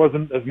Milwaukee, so it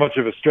wasn't as much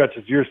of a stretch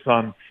as your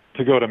son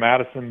to go to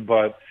Madison,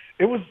 but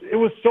it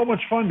was so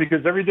much fun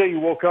because every day you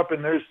woke up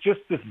and there's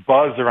just this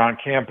buzz around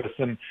campus,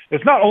 and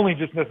it's not only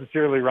just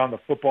necessarily around the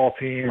football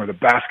team or the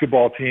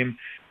basketball team.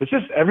 It's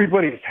just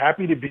everybody's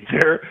happy to be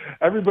there.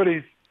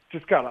 Everybody's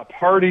just got a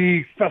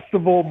party,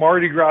 festival,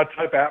 Mardi Gras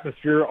type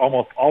atmosphere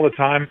almost all the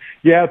time.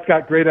 Yeah, it's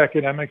got great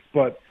academics,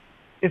 but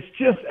it's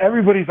just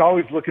everybody's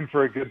always looking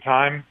for a good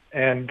time,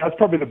 and that's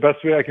probably the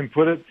best way I can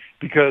put it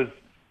because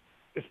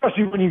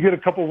especially when you get a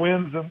couple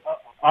wins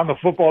on the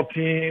football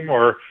team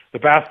or the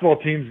basketball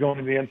team's going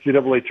to the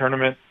NCAA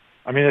tournament,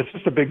 I mean, it's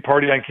just a big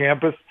party on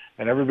campus,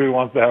 and everybody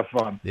wants to have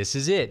fun. This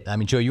is it. I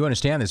mean, Joe, you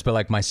understand this, but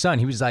like my son,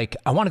 he was like,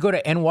 I want to go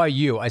to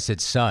NYU. I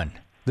said, son,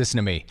 listen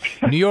to me.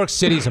 New York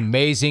City's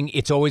amazing.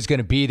 It's always going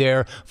to be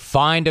there.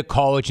 Find a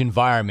college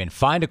environment.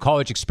 Find a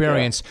college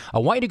experience. Yeah. I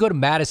want you to go to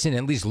Madison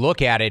and at least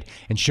look at it.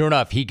 And sure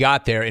enough, he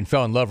got there and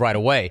fell in love right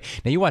away.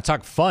 Now, you want to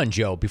talk fun,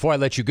 Joe, before I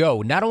let you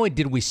go. Not only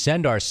did we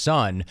send our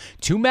son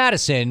to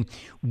Madison,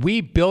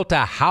 we built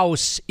a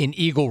house in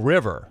Eagle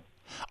River.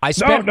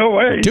 No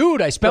way.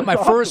 Dude, I spent my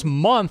first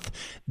month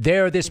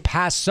there this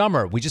past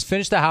summer. We just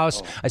finished the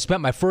house. I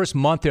spent my first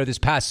month there this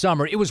past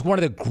summer. It was one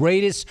of the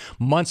greatest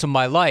months of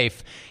my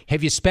life.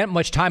 Have you spent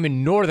much time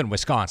in northern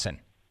Wisconsin?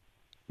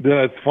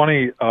 Yeah, it's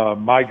funny.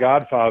 My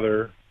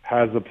godfather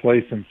has a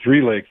place in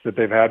Three Lakes that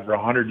they've had for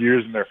 100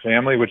 years in their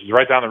family, which is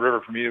right down the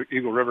river from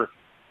Eagle River.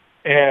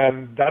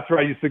 And that's where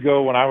I used to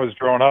go when I was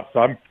growing up. So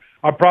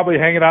I'm probably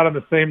hanging out in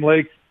the same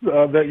lakes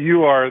that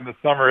you are in the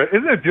summer.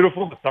 Isn't it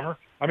beautiful in the summer?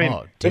 I mean,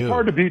 it's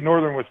hard to beat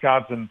northern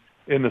Wisconsin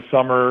in the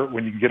summer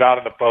when you can get out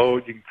on the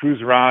boat, you can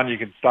cruise around, you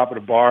can stop at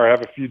a bar,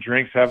 have a few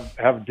drinks,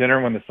 have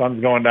dinner when the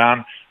sun's going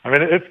down. I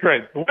mean, it's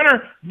great. The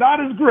winter, not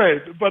as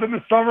great, but in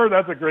the summer,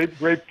 that's a great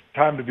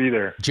time to be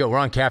there. Joe, we're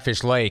on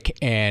Catfish Lake,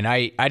 and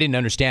I didn't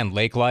understand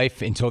lake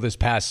life until this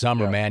past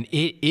summer, man.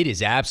 It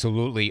is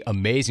absolutely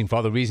amazing for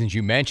all the reasons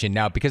you mentioned.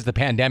 Now, because of the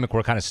pandemic,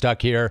 we're kind of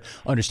stuck here,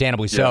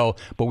 understandably so,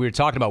 but we were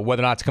talking about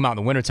whether or not to come out in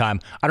the wintertime.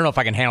 I don't know if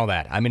I can handle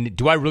that. I mean,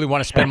 do I really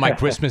want to spend my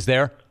Christmas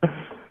there?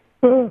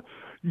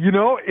 You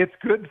know, it's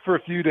good for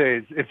a few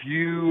days. If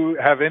you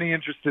have any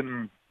interest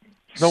in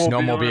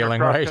snowmobiling,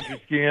 cross-country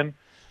skiing,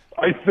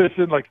 ice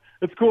fishing, like,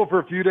 it's cool for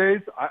a few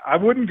days. I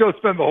wouldn't go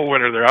spend the whole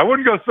winter there. I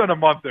wouldn't go spend a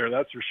month there,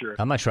 that's for sure.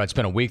 I'm not sure I'd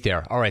spend a week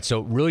there. All right,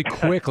 so really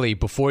quickly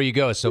before you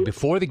go, so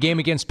before the game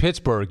against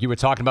Pittsburgh, you were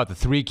talking about the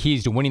 3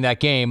 keys to winning that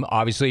game.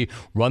 Obviously,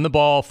 run the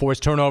ball, force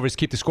turnovers,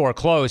 keep the score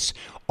close.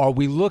 Are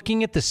we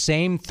looking at the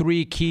same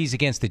 3 keys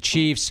against the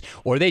Chiefs,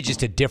 or are they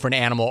just a different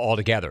animal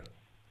altogether?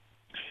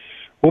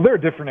 Well, they're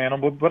a different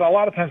animal, but a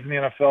lot of times in the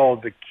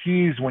NFL, the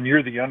keys when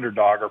you're the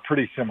underdog are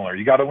pretty similar.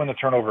 You got to win the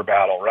turnover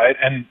battle, right?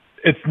 And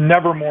it's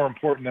never more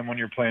important than when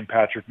you're playing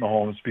Patrick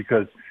Mahomes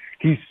because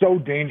he's so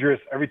dangerous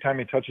every time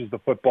he touches the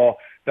football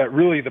that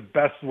really the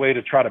best way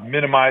to try to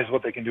minimize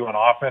what they can do on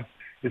offense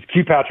is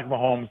keep Patrick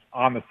Mahomes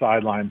on the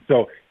sideline.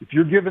 So if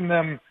you're giving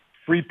them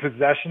free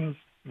possessions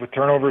with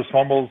turnovers,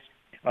 fumbles,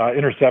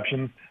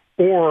 interceptions,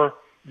 or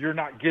you're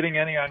not getting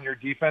any on your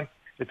defense,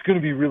 it's going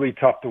to be really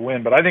tough to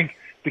win. But I think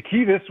the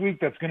key this week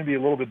that's going to be a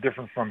little bit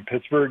different from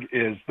Pittsburgh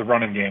is the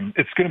running game.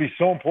 It's going to be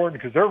so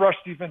important because their rush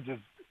defense is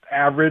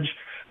average,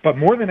 but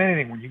more than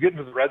anything, when you get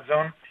into the red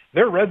zone,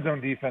 their red zone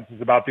defense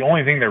is about the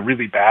only thing they're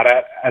really bad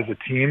at as a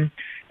team.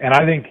 And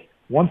I think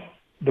once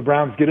the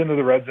Browns get into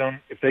the red zone,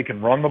 if they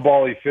can run the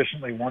ball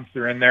efficiently once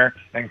they're in there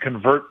and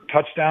convert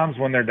touchdowns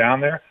when they're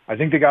down there, I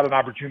think they got an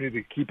opportunity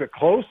to keep it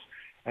close,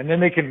 and then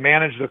they can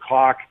manage the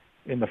clock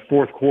in the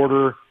fourth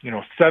quarter,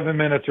 7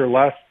 minutes or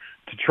less,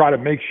 to try to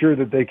make sure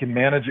that they can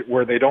manage it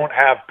where they don't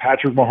have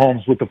Patrick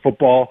Mahomes with the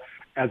football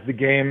as the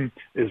game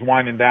is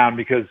winding down.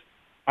 Because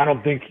I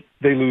don't think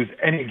they lose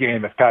any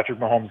game if Patrick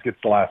Mahomes gets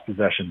the last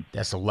possession.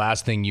 That's the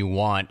last thing you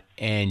want.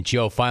 And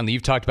Joe, finally,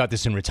 you've talked about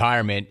this in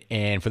retirement.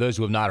 And for those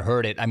who have not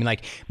heard it, I mean,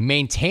 like,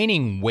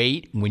 maintaining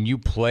weight when you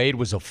played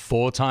was a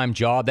full-time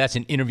job. That's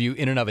an interview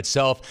in and of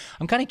itself.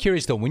 I'm kind of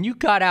curious, though, when you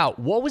got out,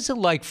 what was it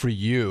like for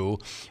you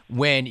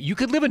when you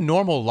could live a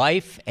normal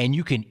life and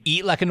you can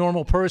eat like a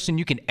normal person,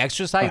 you can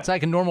exercise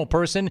like a normal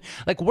person?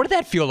 Like, what did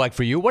that feel like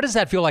for you? What does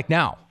that feel like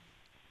now?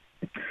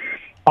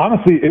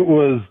 Honestly, it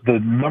was the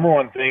number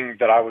one thing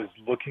that I was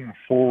looking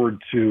forward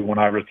to when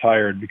I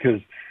retired, because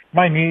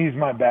my knees,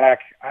 my back,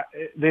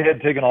 they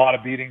had taken a lot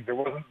of beatings.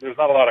 There's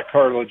not a lot of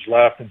cartilage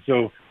left. And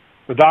so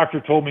the doctor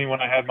told me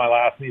when I had my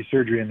last knee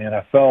surgery in the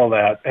NFL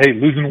that, hey,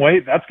 losing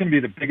weight, that's going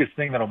to be the biggest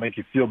thing that'll make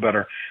you feel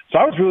better. So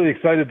I was really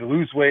excited to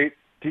lose weight,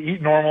 to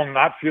eat normal, and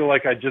not feel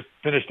like I just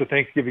finished a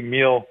Thanksgiving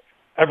meal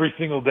every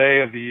single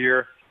day of the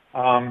year.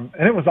 And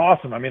it was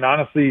awesome. I mean,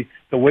 honestly,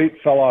 the weight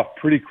fell off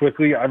pretty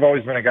quickly. I've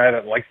always been a guy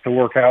that likes to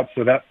work out,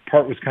 so that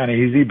part was kind of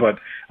easy. But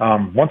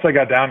once I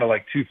got down to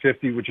like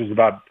 250, which is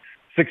about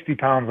 60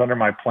 pounds under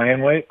my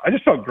playing weight, I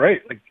just felt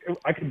great. Like,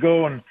 I could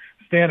go and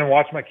stand and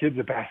watch my kids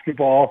at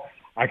basketball.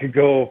 I could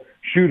go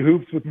shoot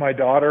hoops with my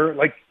daughter.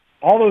 Like,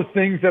 all those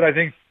things that I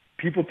think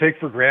people take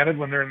for granted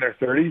when they're in their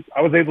 30s,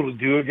 I was able to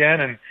do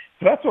again. And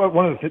so that's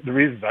one of the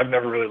reasons I've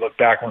never really looked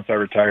back once I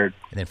retired.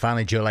 And then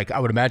finally, Joe, like, I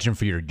would imagine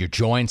for your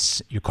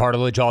joints, your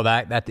cartilage, all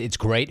that it's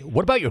great.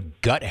 What about your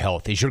gut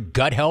health? Is your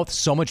gut health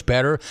so much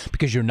better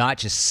because you're not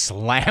just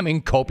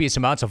slamming copious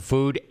amounts of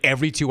food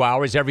every 2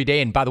 hours every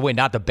day? And by the way,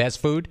 not the best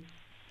food?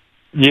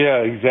 Yeah,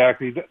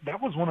 exactly.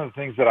 That was one of the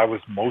things that I was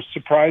most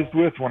surprised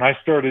with when I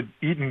started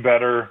eating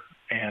better,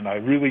 and I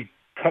really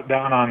cut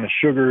down on the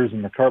sugars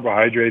and the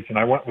carbohydrates, and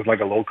I went with like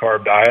a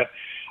low-carb diet.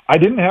 I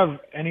didn't have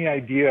any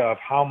idea of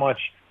how much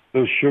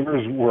those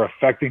sugars were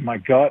affecting my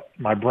gut,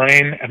 my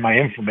brain, and my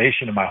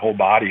inflammation in my whole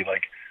body.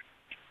 Like,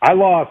 I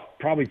lost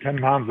probably 10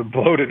 pounds of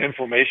bloat and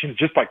inflammation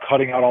just by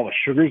cutting out all the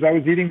sugars I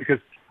was eating, because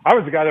I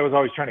was the guy that was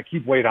always trying to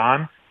keep weight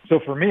on. So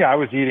for me, I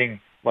was eating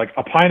like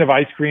a pint of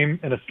ice cream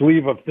and a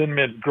sleeve of Thin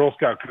Mint Girl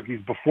Scout cookies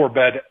before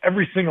bed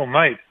every single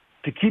night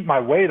to keep my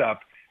weight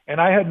up.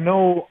 And I had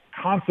no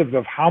concept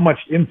of how much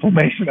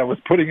inflammation I was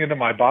putting into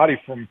my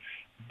body from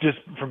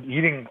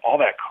eating all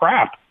that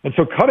crap. And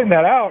so cutting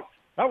that out,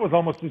 that was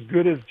almost as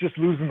good as just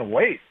losing the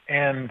weight.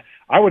 And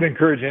I would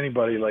encourage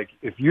anybody, like,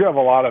 if you have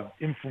a lot of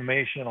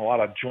inflammation, a lot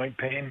of joint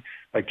pain,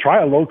 like,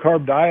 try a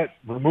low-carb diet,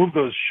 remove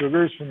those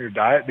sugars from your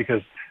diet,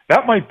 because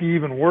that might be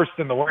even worse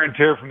than the wear and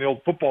tear from the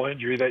old football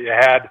injury that you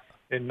had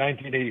in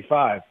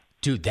 1985.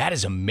 Dude, that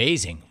is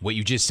amazing what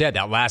you just said,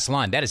 that last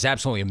line. That is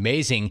absolutely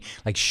amazing.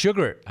 Like,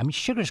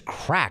 sugar's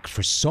crack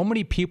for so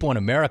many people in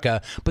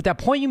America. But that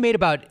point you made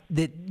about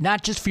that,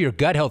 not just for your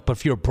gut health, but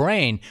for your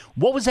brain,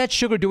 what was that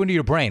sugar doing to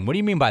your brain? What do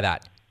you mean by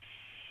that?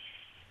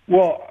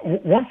 Well,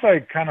 once I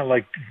kind of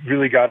like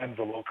really got into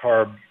the low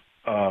carb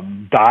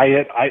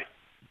diet,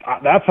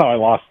 that's how I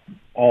lost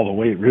all the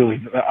weight,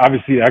 really.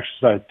 Obviously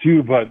exercise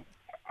too, but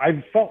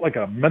I felt like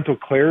a mental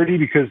clarity,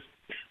 because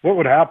what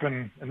would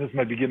happen, and this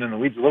might be getting in the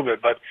weeds a little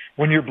bit, but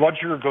when your blood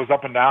sugar goes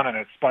up and down and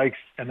it spikes,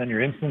 and then your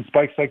insulin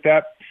spikes like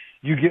that,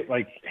 you get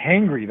like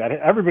hangry. That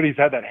everybody's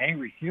had that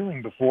hangry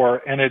feeling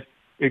before, and it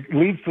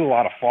leads to a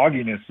lot of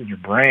fogginess in your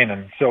brain.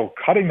 And so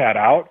cutting that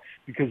out,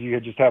 because you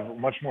just have a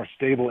much more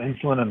stable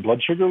insulin and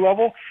blood sugar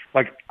level,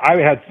 like, I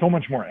had so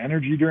much more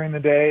energy during the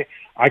day.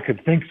 I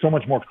could think so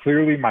much more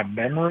clearly. My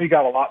memory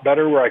got a lot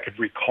better, where I could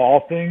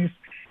recall things.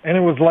 And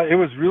it was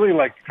really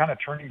like kind of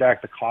turning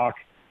back the clock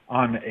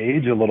on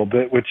age a little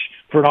bit, which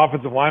for an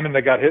offensive lineman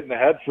that got hit in the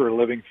head for a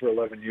living for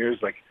 11 years,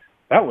 like,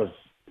 that was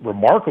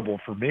remarkable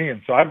for me.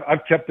 And so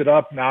I've kept it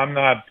up. Now I'm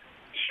not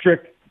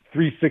strict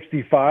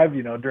 365,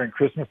 during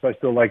Christmas, I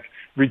still like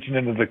reaching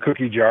into the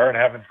cookie jar and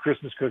having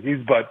Christmas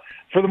cookies. But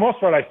for the most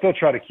part, I still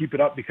try to keep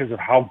it up because of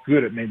how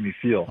good it made me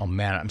feel. Oh,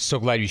 man, I'm so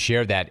glad you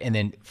shared that. And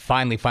then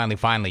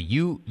finally,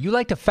 you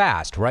like to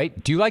fast,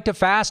 right? Do you like to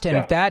fast?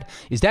 And Yeah.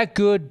 is that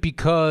good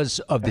because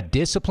of the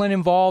discipline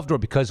involved, or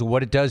because of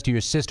what it does to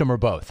your system, or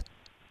both?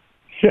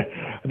 Yeah,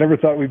 I never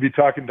thought we'd be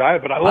talking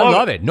diet, but I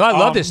love it. No, I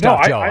love this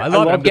stuff, Joe. I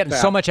love it. I'm getting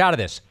fast. so much out of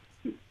this.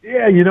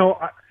 Yeah,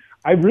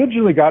 I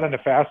originally got into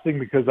fasting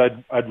because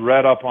I'd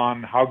read up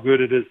on how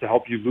good it is to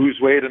help you lose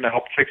weight and to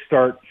help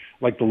kickstart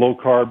like the low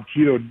carb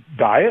keto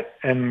diet,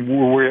 and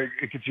where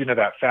it gets you into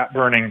that fat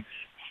burning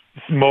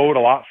mode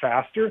a lot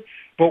faster.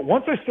 But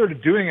once I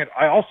started doing it,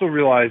 I also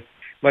realized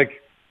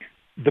like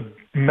the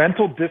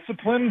mental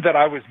discipline that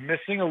I was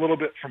missing a little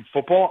bit from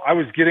football, I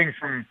was getting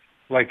from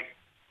like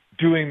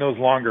doing those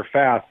longer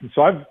fasts. And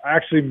so I've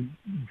actually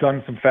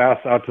done some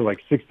fasts out to like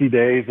 60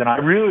 days, and I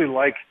really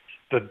like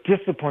the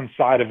discipline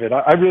side of it.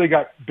 I really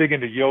got big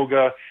into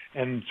yoga,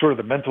 and sort of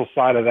the mental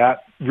side of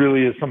that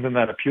really is something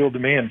that appealed to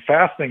me. And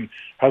fasting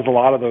has a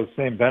lot of those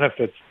same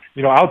benefits,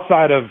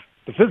 outside of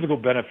the physical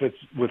benefits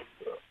with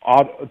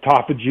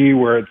autophagy,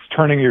 where it's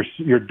turning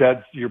your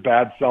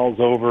bad cells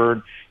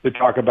over. They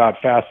talk about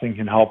fasting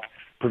can help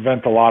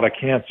prevent a lot of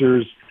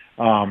cancers.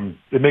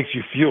 It makes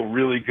you feel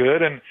really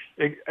good.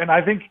 And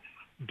I think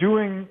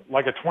doing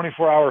like a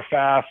 24-hour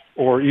fast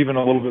or even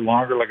a little bit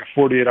longer, like a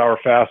 48-hour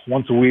fast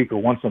once a week or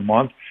once a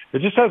month,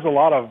 it just has a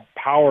lot of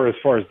power as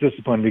far as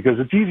discipline, because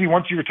it's easy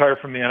once you retire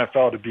from the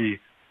NFL to be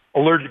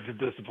allergic to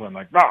discipline.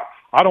 Like,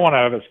 I don't want to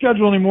have a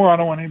schedule anymore. I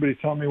don't want anybody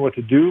telling me what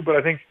to do. But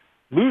I think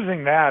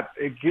losing that,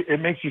 it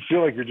makes you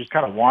feel like you're just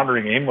kind of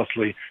wandering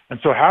aimlessly. And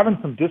so having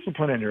some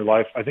discipline in your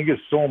life, I think, is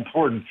so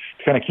important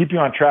to kind of keep you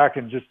on track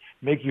and just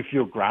make you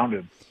feel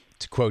grounded.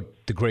 To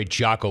quote the great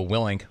Jocko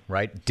Willink,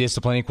 right?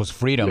 Discipline equals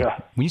freedom. Yeah.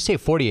 When you say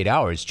 48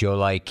 hours, Joe,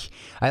 like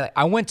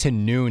I went to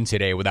noon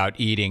today without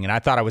eating, and I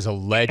thought I was a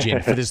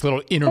legend for this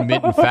little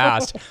intermittent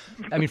fast.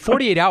 I mean,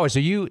 48 hours,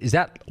 is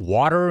that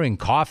water and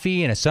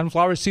coffee and a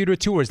sunflower seed or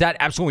two, or is that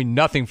absolutely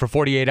nothing for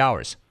 48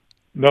 hours?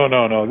 No.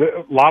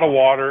 A lot of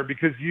water,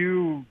 because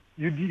you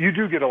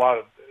do get a lot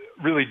of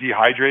really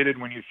dehydrated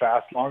when you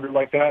fast longer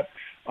like that.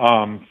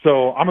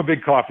 So I'm a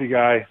big coffee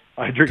guy.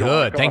 I drink a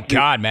lot of coffee. Thank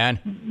God, man.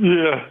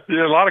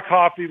 Yeah, a lot of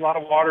coffee, a lot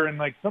of water, and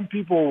like some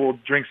people will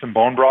drink some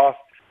bone broth,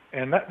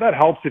 and that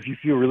helps if you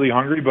feel really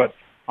hungry. But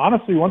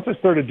honestly, once I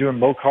started doing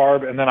low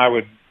carb, and then I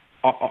would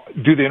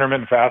do the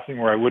intermittent fasting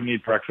where I wouldn't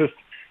eat breakfast,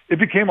 it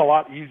became a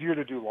lot easier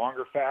to do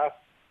longer fasts.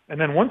 And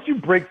then once you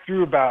break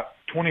through about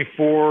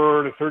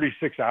 24 to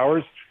 36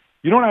 hours,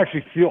 you don't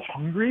actually feel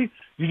hungry.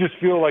 You just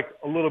feel like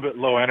a little bit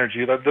low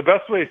energy. The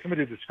best way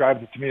somebody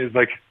describes it to me is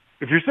like,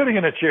 if you're sitting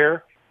in a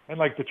chair and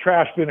like the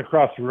trash bin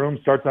across the room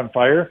starts on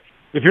fire,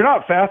 if you're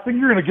not fasting,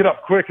 you're going to get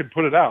up quick and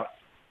put it out.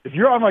 If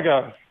you're on like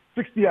a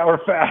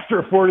 60-hour fast or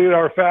a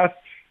 48-hour fast,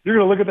 you're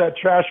going to look at that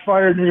trash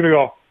fire and you're going to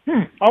go,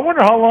 I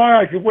wonder how long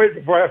I could wait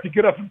before I have to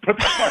get up and put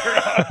the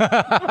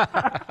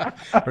fire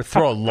out. Or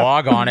throw a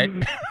log on it,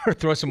 or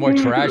throw some more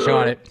trash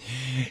on it.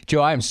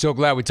 Joe, I am so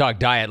glad we talked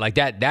diet. Like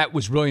that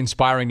was really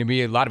inspiring to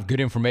me. A lot of good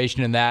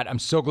information in that. I'm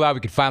so glad we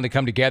could finally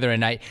come together.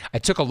 And I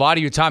took a lot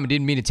of your time. I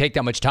didn't mean to take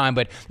that much time,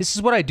 but this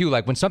is what I do.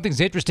 Like when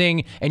something's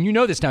interesting, and you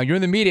know this now, you're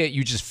in the media,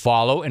 you just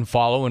follow and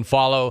follow and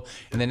follow.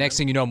 And the next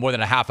thing you know, more than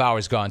a half hour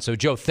is gone. So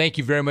Joe, thank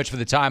you very much for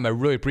the time. I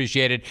really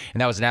appreciate it.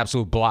 And that was an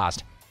absolute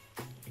blast.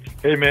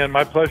 Hey, man,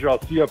 my pleasure.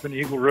 I'll see you up in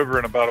Eagle River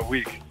in about a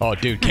week. Oh,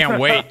 dude, can't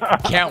wait.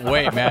 Can't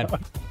wait, man.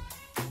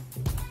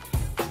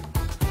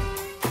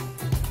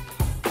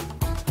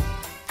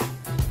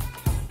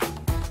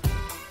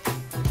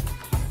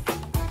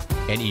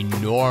 An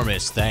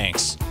enormous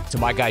thanks to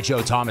my guy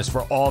Joe Thomas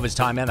for all of his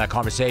time and that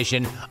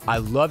conversation. I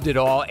loved it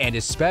all, and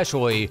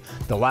especially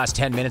the last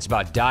 10 minutes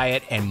about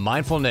diet and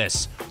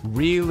mindfulness.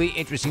 Really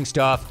interesting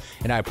stuff,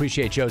 and I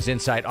appreciate Joe's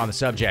insight on the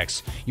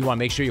subjects. You want to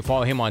make sure you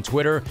follow him on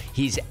Twitter.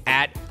 He's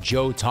at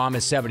Joe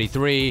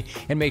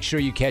Thomas73, and make sure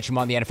you catch him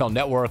on the NFL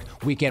Network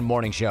weekend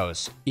morning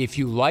shows. If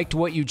you liked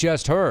what you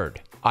just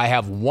heard, I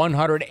have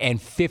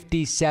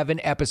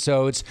 157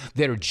 episodes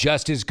that are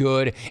just as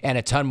good and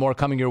a ton more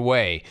coming your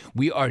way.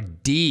 We are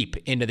deep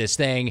into this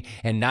thing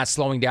and not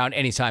slowing down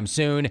anytime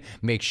soon.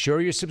 Make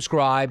sure you're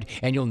subscribed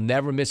and you'll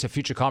never miss a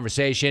future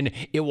conversation.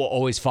 It will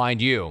always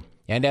find you.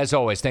 And as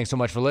always, thanks so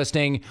much for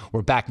listening.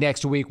 We're back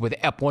next week with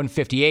Ep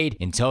 158.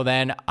 Until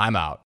then, I'm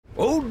out.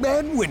 Old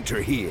Man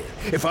Winter here.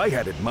 If I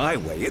had it my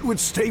way, it would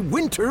stay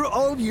winter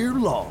all year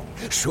long.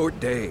 Short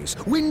days,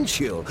 wind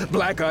chill,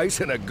 black ice,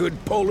 and a good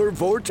polar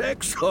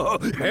vortex. Oh,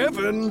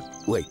 heaven.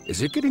 Wait,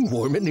 is it getting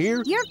warm in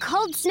here? Your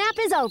cold snap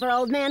is over,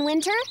 Old Man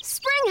Winter.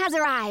 Spring has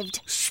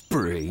arrived.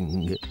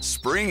 Spring.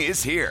 Spring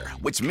is here,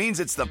 which means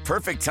it's the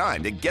perfect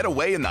time to get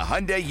away in the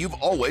Hyundai you've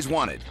always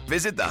wanted.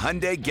 Visit the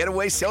Hyundai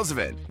Getaway Sales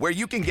Event, where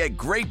you can get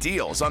great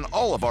deals on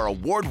all of our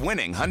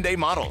award-winning Hyundai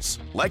models,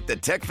 like the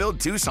tech-filled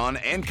Tucson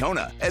and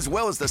Kona, as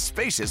well as the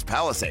spacious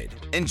Palisade.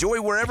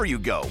 Enjoy wherever you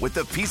go with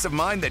the peace of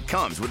mind that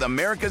comes with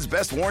America's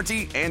best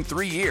warranty and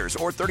 3 years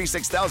or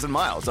 36,000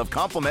 miles of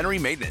complimentary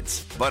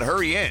maintenance. But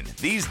hurry in,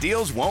 these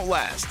deals won't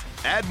last.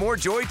 Add more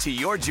joy to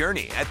your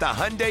journey at the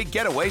Hyundai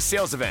Getaway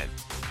Sales Event.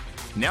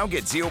 Now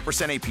get 0%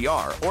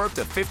 APR or up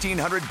to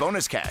 $1,500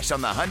 bonus cash on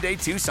the Hyundai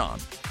Tucson.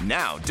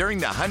 Now, during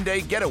the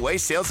Hyundai Getaway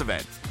Sales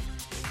Event.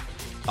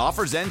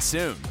 Offers end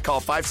soon. Call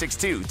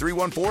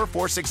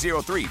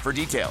 562-314-4603 for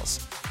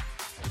details.